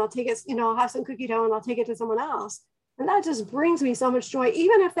cookies and I'll take it, I'll have some cookie dough and I'll take it to someone else. And that just brings me so much joy,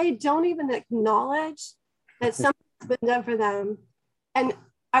 even if they don't even acknowledge that something's been done for them. And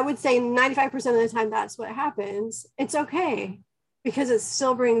I would say 95% of the time that's what happens. It's okay, because it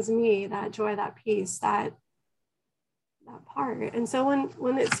still brings me that joy, that peace, that part. And so when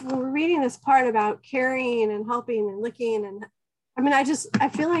we're reading this part about caring and helping and looking, and I mean, I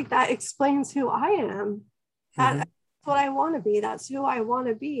feel like that explains who I am. That's what I want to be. That's who I want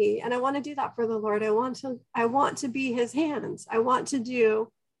to be. And I want to do that for the Lord. I want to be his hands. I want to do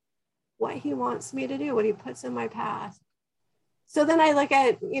what he wants me to do, what he puts in my path. So then I look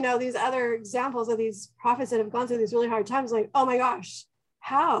at, these other examples of these prophets that have gone through these really hard times, like, oh my gosh,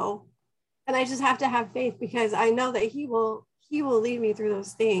 how? And I just have to have faith, because I know that he will lead me through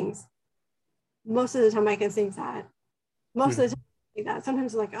those things. Most of the time I can think that. Most of the time I think that.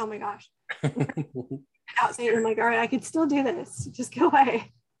 Sometimes I'm like, oh my gosh. Out saying, I'm like, all right, I could still do this. Just go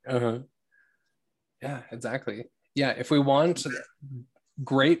away. Yeah, exactly. Yeah, if we want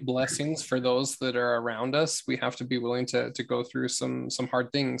great blessings for those that are around us, we have to be willing to go through some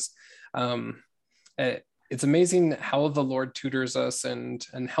hard things. It's amazing how the Lord tutors us and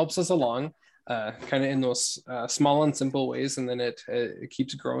helps us along, kind of in those small and simple ways, and then it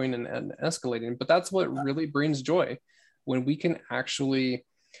keeps growing and escalating. But that's what really brings joy, when we can actually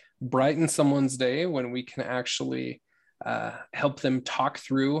brighten someone's day, when we can actually help them talk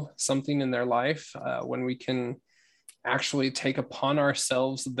through something in their life, when we can actually take upon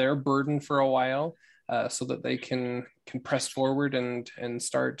ourselves their burden for a while, so that they can press forward and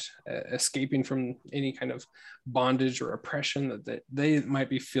start escaping from any kind of bondage or oppression that they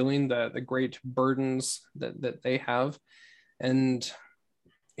might be feeling, the great burdens that they have. And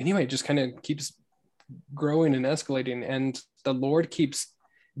anyway, just kind of keeps growing and escalating, and the Lord keeps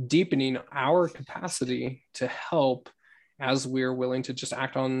deepening our capacity to help as we're willing to just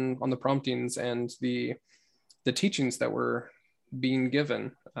act on the promptings and the teachings that we're being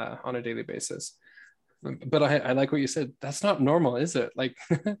given on a daily basis. But I like what you said. That's not normal, is it? Like,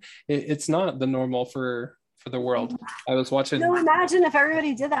 it's not the normal for the world. I was watching. Imagine if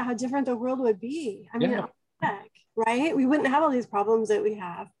everybody did that, how different the world would be. I mean, right? We wouldn't have all these problems that we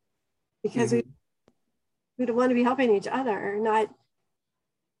have, because we'd want to be helping each other, not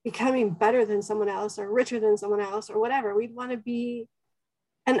becoming better than someone else or richer than someone else or whatever. We'd want to be,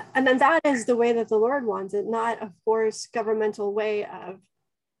 and then that is the way that the Lord wants it, not a forced governmental way of,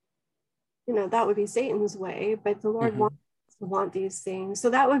 that would be Satan's way, but the Lord wants us to want these things.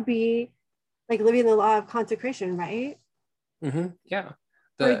 So that would be like living the law of consecration, right? Yeah.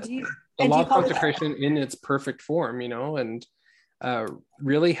 The law of consecration in its perfect form, and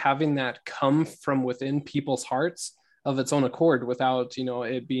really having that come from within people's hearts of its own accord, without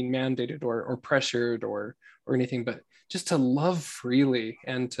it being mandated or pressured or anything, but just to love freely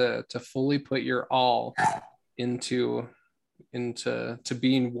and to fully put your all into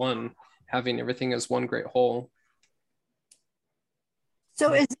being one, having everything as one great whole.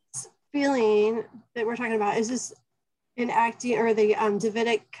 So is this feeling that we're talking about, is this enacting, or the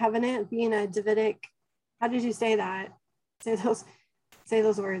Davidic covenant, being a Davidic, how did you say that? Say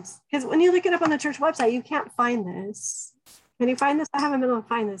those words. Because when you look it up on the church website, you can't find this. Can you find this? I haven't been able to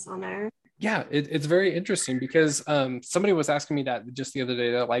find this on there. Yeah, it's very interesting, because somebody was asking me that just the other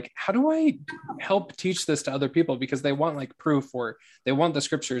day. They're like, how do I help teach this to other people? Because they want like proof, or they want the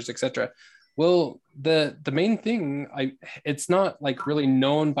scriptures, etc. Well, the main thing, it's not like really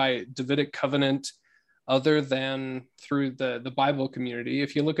known by Davidic covenant other than through the Bible community.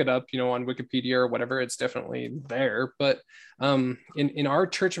 If you look it up, on Wikipedia or whatever, it's definitely there. But in our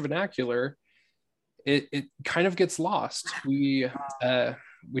church vernacular, it kind of gets lost. We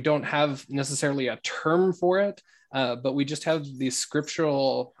don't have necessarily a term for it, but we just have these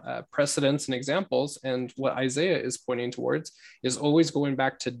scriptural precedents and examples. And what Isaiah is pointing towards is always going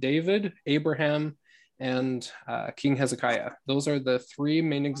back to David, Abraham, and King Hezekiah. Those are the three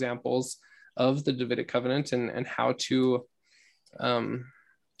main examples of the Davidic covenant and how to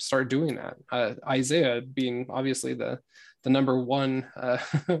start doing that. Isaiah being obviously the number one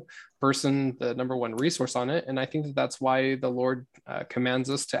person, the number one resource on it. And I think that's why the Lord commands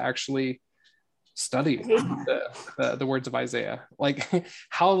us to actually study the words of Isaiah. Like,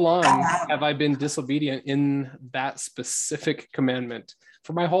 how long have I been disobedient in that specific commandment?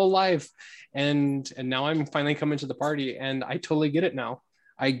 For my whole life. And now I'm finally coming to the party, and I totally get it now.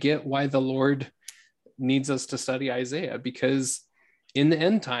 I get why the Lord needs us to study Isaiah, because in the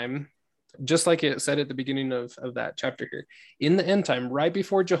end time, just like it said at the beginning of that chapter here, in the end time, right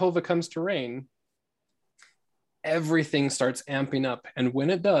before Jehovah comes to reign, everything starts amping up. And when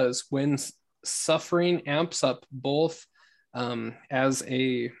it does, when suffering amps up both as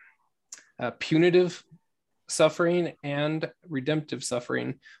a punitive suffering and redemptive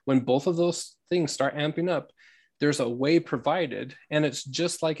suffering, when both of those things start amping up, there's a way provided. And it's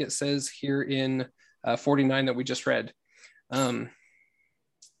just like it says here in 49 that we just read.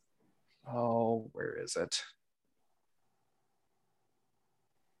 Where is it?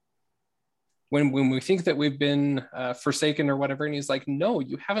 When we think that we've been forsaken or whatever, and he's like, no,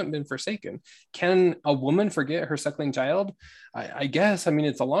 you haven't been forsaken. Can a woman forget her suckling child? I guess,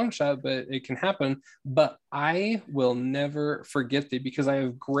 it's a long shot, but it can happen. But I will never forget thee, because I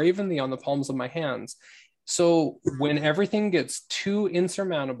have graven thee on the palms of my hands. So when everything gets too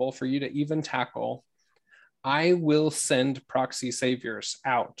insurmountable for you to even tackle, I will send proxy saviors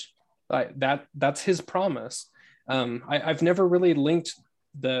out. That's his promise. I've never really linked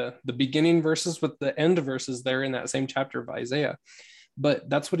the beginning verses with the end verses there in that same chapter of Isaiah, but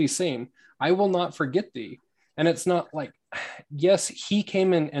that's what he's saying. I will not forget thee. And it's not like, yes, he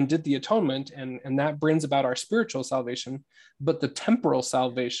came in and did the atonement, and that brings about our spiritual salvation, but the temporal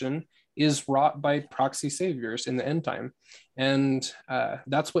salvation is wrought by proxy saviors in the end time. And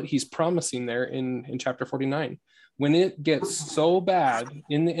that's what he's promising there in chapter 49. When it gets so bad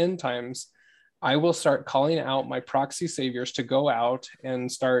in the end times, I will start calling out my proxy saviors to go out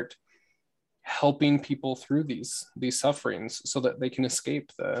and start helping people through these sufferings so that they can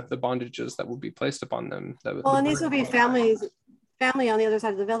escape the bondages that will be placed upon them. And these will be family on the other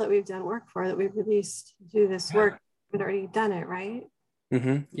side of the veil that we've done work for, that we've released to do this work. We've already done it, right?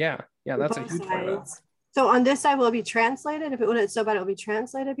 Mm-hmm. Yeah, that's a huge part of it. So on this side, will it be translated? When it's so bad, it will be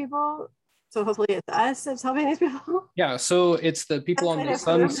translated, people. So hopefully it's us that's helping these people. Yeah, so it's the people on the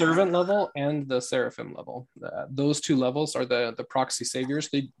son servant level and the seraphim level. Those two levels are the proxy saviors.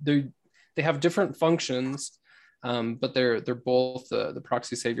 They have different functions, but they're both the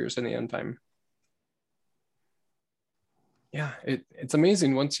proxy saviors in the end time. Yeah, it's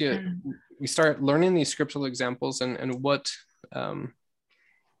amazing once we start learning these scriptural examples and what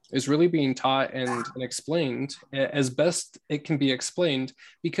is really being taught and explained as best it can be explained,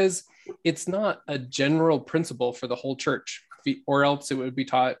 because it's not a general principle for the whole church, or else it would be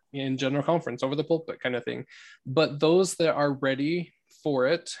taught in general conference over the pulpit kind of thing. But those that are ready for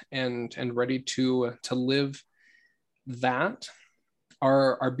it and ready to live that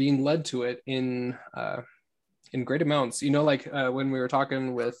are being led to it in great amounts. Like when we were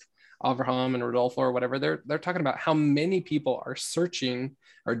talking with Avraham and Rodolfo or whatever, they're talking about how many people are searching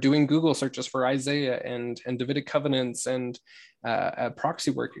or doing Google searches for Isaiah and Davidic covenants and proxy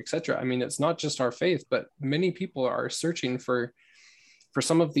work, etc. It's not just our faith, but many people are searching for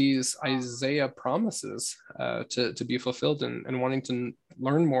some of these Isaiah promises to be fulfilled and wanting to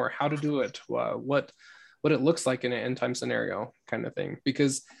learn more how to do it, what it looks like in an end time scenario kind of thing.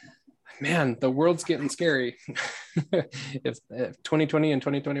 Because man, the world's getting scary. If 2020 and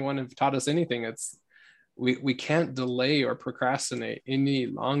 2021 have taught us anything, it's we can't delay or procrastinate any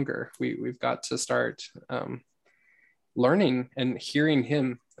longer. We've got to start learning and hearing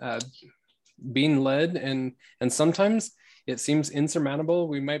him, being led, and sometimes it seems insurmountable.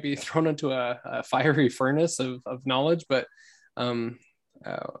 We might be thrown into a fiery furnace of knowledge, but the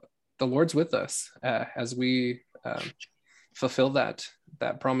Lord's with us as we fulfill that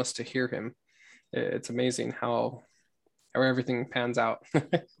promise to hear him. It's amazing how everything pans out.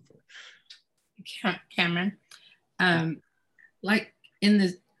 Cameron, like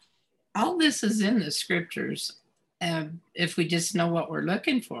all this is in the scriptures, if we just know what we're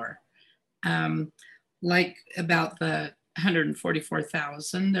looking for. like about the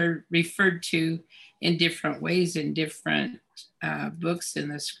 144,000, they're referred to in different ways in different books in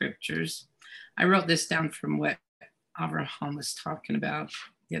the scriptures. I wrote this down from what Avraham was talking about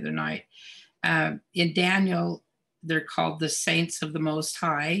the other night. In Daniel, they're called the saints of the Most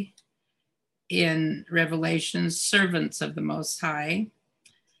High. In Revelation, servants of the Most High.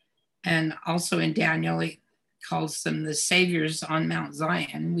 And also in Daniel, it calls them the saviors on Mount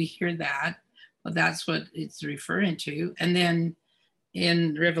Zion. We hear that. Well, that's what it's referring to. And then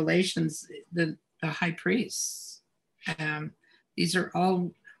in Revelations, the high priests. These are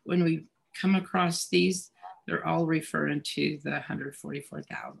all, when we come across these, they're all referring to the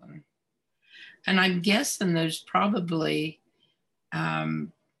 144,000. And I'm guessing there's probably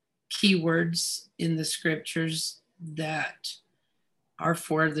keywords in the scriptures that are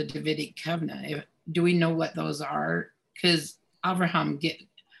for the Davidic covenant. Do we know what those are? Because Abraham,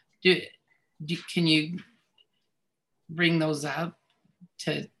 can you bring those up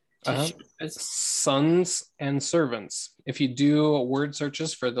to sons and servants? If you do word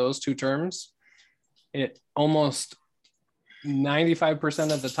searches for those two terms, it almost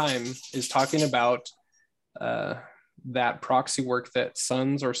 95% of the time is talking about that proxy work that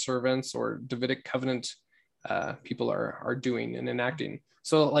sons or servants or Davidic covenant people are doing and enacting.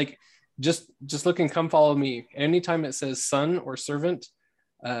 So like just look and come follow me. Anytime it says son or servant,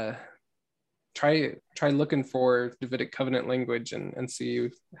 try looking for Davidic covenant language and see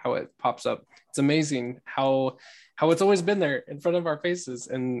how it pops up. It's amazing how it's always been there in front of our faces,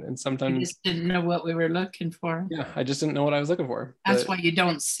 and sometimes we just didn't know what we were looking for. Yeah, I just didn't know what I was looking for. That's why you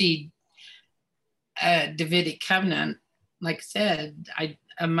don't see a Davidic covenant. Like I said,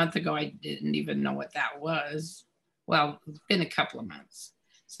 a month ago I didn't even know what that was. Well, it's been a couple of months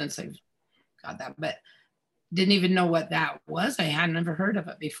since I've got that, but didn't even know what that was. I had never heard of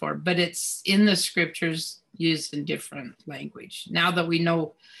it before, but it's in the scriptures used in different language. Now that we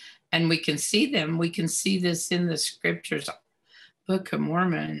know and we can see them, we can see this in the scriptures. Book of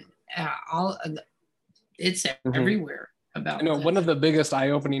Mormon, it's everywhere about. One of the biggest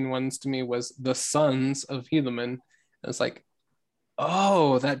eye-opening ones to me was the sons of Helaman. It's like,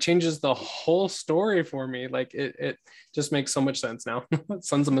 oh, that changes the whole story for me. Like it just makes so much sense now.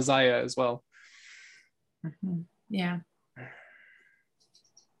 Sons of Messiah as well. Mm-hmm. Yeah.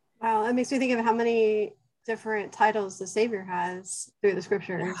 Wow, it makes me think of how many different titles the Savior has through the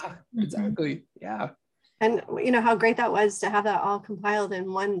scriptures. Yeah, exactly. Yeah. And how great that was to have that all compiled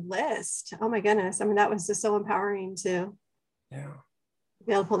in one list. Oh my goodness. I mean, that was just so empowering to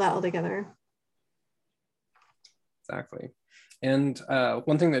be able to pull that all together. Exactly. And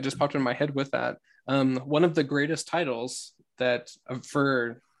one thing that just popped in my head with that, one of the greatest titles that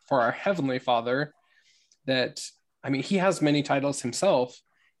for our Heavenly Father, that, I mean, he has many titles himself,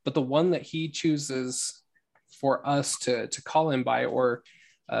 but the one that he chooses for us to call him by, or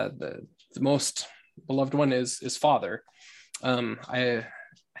the most beloved one is Father. I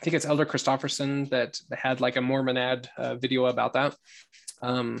think it's Elder Christofferson that had like a Mormonad video about that.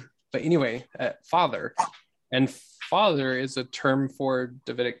 But anyway, Father. And Father is a term for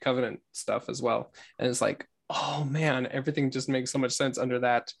Davidic covenant stuff as well. And it's like, oh man, everything just makes so much sense under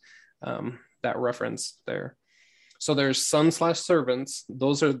that that reference there. So there's son/servants.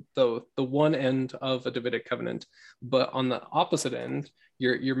 Those are the one end of a Davidic covenant. But on the opposite end,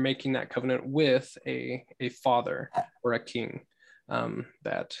 you're making that covenant with a father or a king.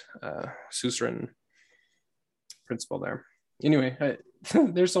 That suzerain principle there. Anyway,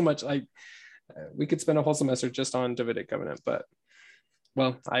 there's so much. We could spend a whole semester just on Davidic covenant, but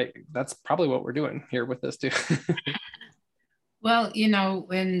that's probably what we're doing here with this too. Well,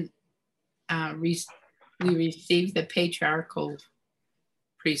 when we received the patriarchal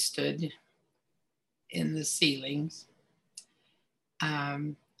priesthood in the sealings,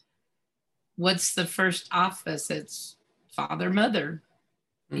 what's the first office? It's father, mother,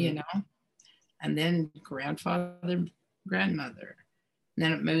 and then grandfather, grandmother. And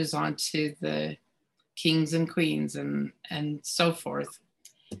then it moves on to the kings and queens and so forth.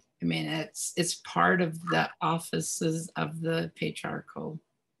 I mean, it's part of the offices of the patriarchal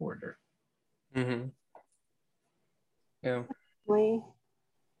order. Mm-hmm. Yeah. All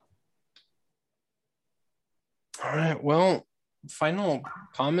right. Well, final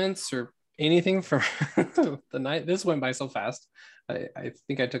comments or anything from the night? This went by so fast. I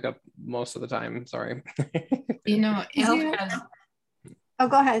think I took up most of the time. Sorry. Elle has. Oh,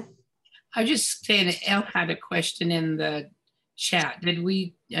 go ahead. I was just saying that Elle had a question in the chat. Did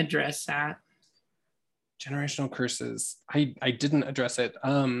we address that? Generational curses. I didn't address it.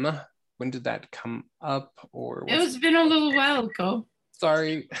 When did that come up? Or it's been a little while ago.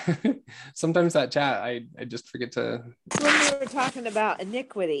 Sorry. Sometimes that chat, I just forget to. When we were talking about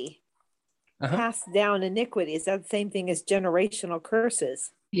iniquity, passed down iniquity, is that the same thing as generational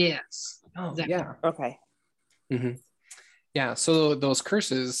curses? Yes. Oh, Exactly. yeah. Okay. Mm-hmm. Yeah. So those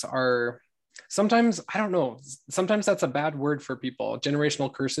curses are sometimes, I don't know, sometimes that's a bad word for people,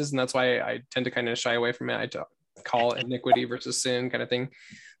 generational curses. And that's why I tend to kind of shy away from it. I call it iniquity versus sin kind of thing.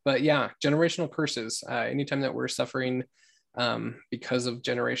 But yeah, generational curses, anytime that we're suffering because of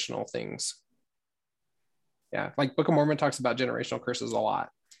generational things. Yeah, like Book of Mormon talks about generational curses a lot.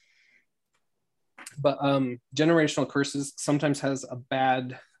 But generational curses sometimes has a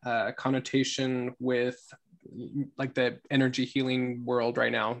bad connotation with like the energy healing world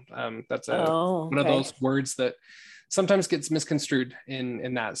right now. That's one of those words that sometimes gets misconstrued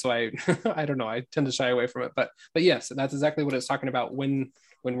in that. So I I don't know, I tend to shy away from it. But yes, that's exactly what it's talking about. When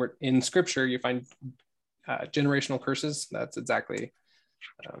we're in scripture, you find generational curses. That's exactly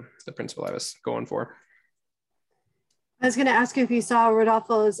the principle I was going for. I was going to ask you if you saw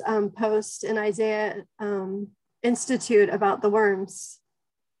Rodolfo's post in Isaiah Institute about the worms.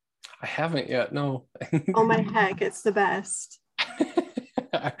 I haven't yet, no. Oh my heck, it's the best.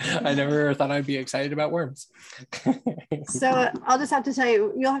 I never thought I'd be excited about worms. So I'll just have to tell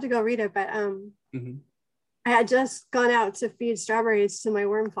you, you'll have to go read it, but I had just gone out to feed strawberries to my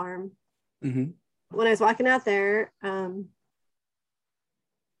worm farm. When I was walking out there,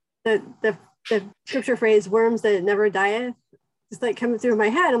 the scripture phrase "worms that never dieth" just like coming through my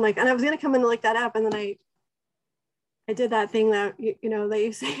head. I'm like, and I was gonna come in and look that up, and then I did that thing that you know that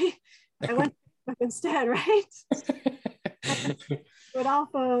you say. I went instead, right?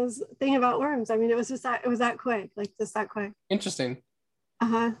 Rodolfo's thing about worms. I mean, it was that quick, like just that quick. Interesting.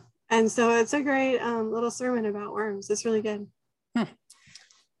 And so it's a great little sermon about worms. It's really good. Yeah,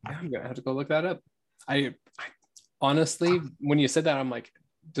 I'm gonna have to go look that up. I honestly, when you said that, I'm like,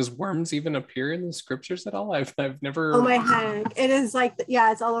 does worms even appear in the scriptures at all? I've never. Oh my heck! It is like,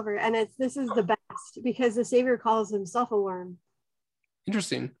 yeah, it's all over, and this is the best because the Savior calls himself a worm.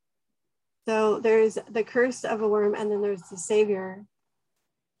 Interesting. So there's the curse of a worm, and then there's the Savior.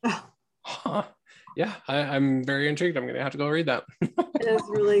 Yeah, I'm very intrigued. I'm gonna have to go read that. It is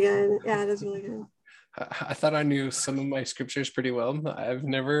really good. Yeah, it is really good. I thought I knew some of my scriptures pretty well. I've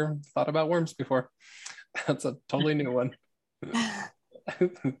never thought about worms before. That's a totally new one.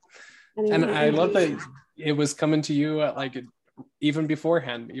 And I love that it was coming to you at like even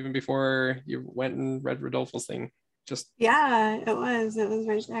beforehand, even before you went and read Rodolfo's thing. Just yeah, it was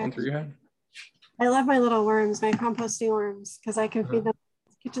right there. Through your head. I love my little worms, my composting worms, because I can feed them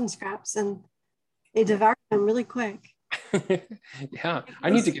kitchen scraps and they devour them really quick. Yeah, I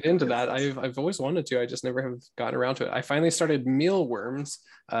need to get into that. I've always wanted to. I just never have gotten around to it. I finally started mealworms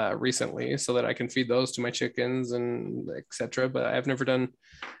recently so that I can feed those to my chickens and etc. But I've never done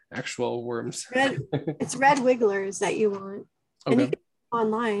actual worms. It's red wigglers that you want. Okay. And you can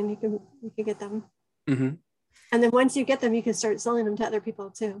online, you can get them. And then once you get them, you can start selling them to other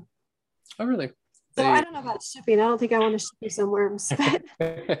people too. Oh, really? So I don't know about shipping. I don't think I want to ship you some worms. But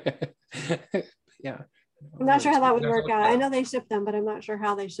yeah. I'm not sure how that would work out. I know they ship them, but I'm not sure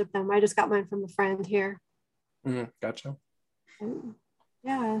how they ship them. I just got mine from a friend here. Gotcha.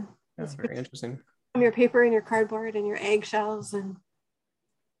 Yeah. That's very interesting. From your paper and your cardboard and your eggshells, and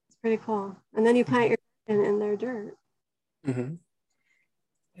it's pretty cool. And then you plant your in their dirt.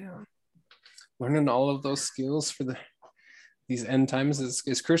 Yeah. Learning all of those skills for these end times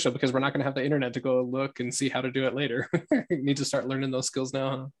is crucial because we're not going to have the internet to go look and see how to do it later. You need to start learning those skills now.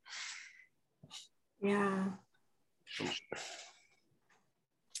 Huh? Yeah.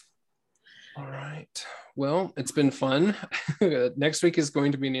 All right. Well, it's been fun. Next week is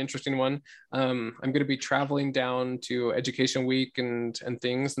going to be an interesting one. I'm going to be traveling down to Education Week and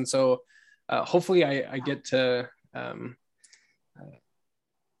things. And so hopefully I get to,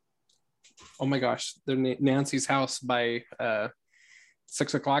 oh my gosh, they're Nancy's house by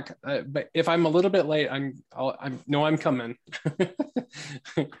 6 o'clock. But if I'm a little bit late, I'm coming.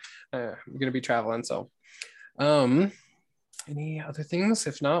 I'm going to be traveling. So any other things?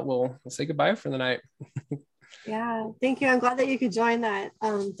 If not, we'll say goodbye for the night. Yeah, thank you. I'm glad that you could join that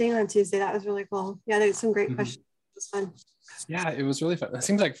thing on Tuesday. That was really cool. Yeah, there's some great questions. It was fun. Yeah, it was really fun. It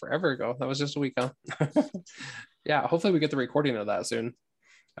seems like forever ago. That was just a week, huh? Yeah, hopefully we get the recording of that soon.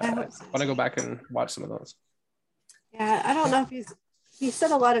 I want to go back and watch some of those. Yeah, I don't know if he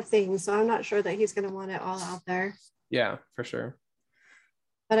said a lot of things, so I'm not sure that he's going to want it all out there. Yeah, for sure.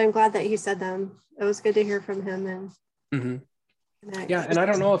 But I'm glad that he said them. It was good to hear from him. And yeah, and I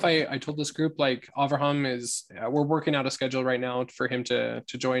don't know if I told this group, like Avraham is, we're working out a schedule right now for him to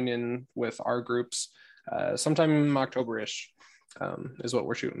join in with our groups sometime October-ish. is what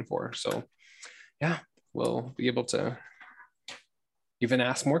we're shooting for. So yeah, we'll be able to even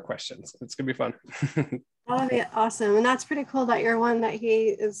ask more questions. It's gonna be fun. That'll be awesome. And that's pretty cool that you're one that he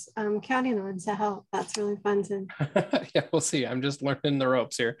is counting on to help. That's really fun to. Yeah, we'll see. I'm just learning the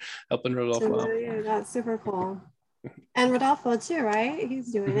ropes here, helping Rodolfo out. Yeah, that's super cool. And Rodolfo too, right?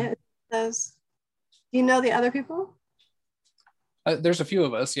 He's doing it. Those. Do you know the other people? There's a few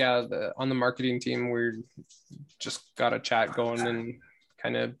of us, yeah. On the marketing team, we're just got a chat going and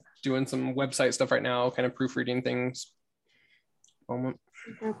kind of doing some website stuff right now, kind of proofreading things. Moment.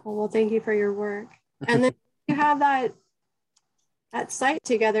 Super cool. Well, thank you for your work. And then you have that site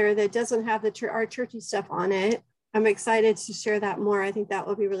together that doesn't have our churchy stuff on it. I'm excited to share that more. I think that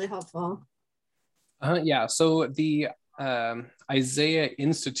will be really helpful. Yeah. So the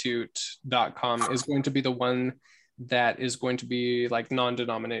IsaiahInstitute.com is going to be the one that is going to be like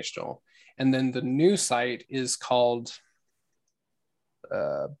non-denominational. And then the new site is called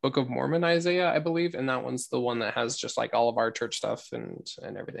Book of Mormon Isaiah, I believe. And that one's the one that has just like all of our church stuff and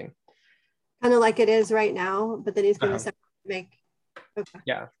everything. Kind of like it is right now, but then he's going to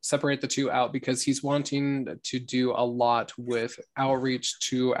separate the two out because he's wanting to do a lot with outreach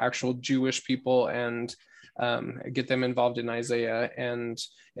to actual Jewish people and get them involved in Isaiah and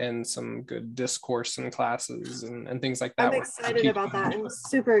some good discourse and classes and things like that. I'm excited about that. I'm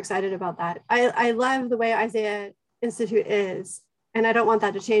super excited about that. I love the way Isaiah Institute is, and I don't want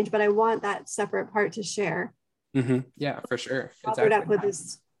that to change, but I want that separate part to share. Mm-hmm. Yeah, for sure. Exactly. Up with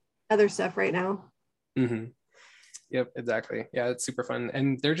this other stuff right now. Mm-hmm. Yep, exactly. Yeah, it's super fun.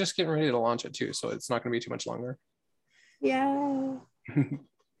 And they're just getting ready to launch it too, so it's not going to be too much longer. Yeah.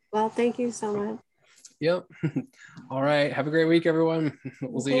 Well, thank you so much. Yep. All right. Have a great week, everyone.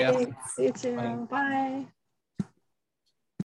 We'll see you. You too. Bye.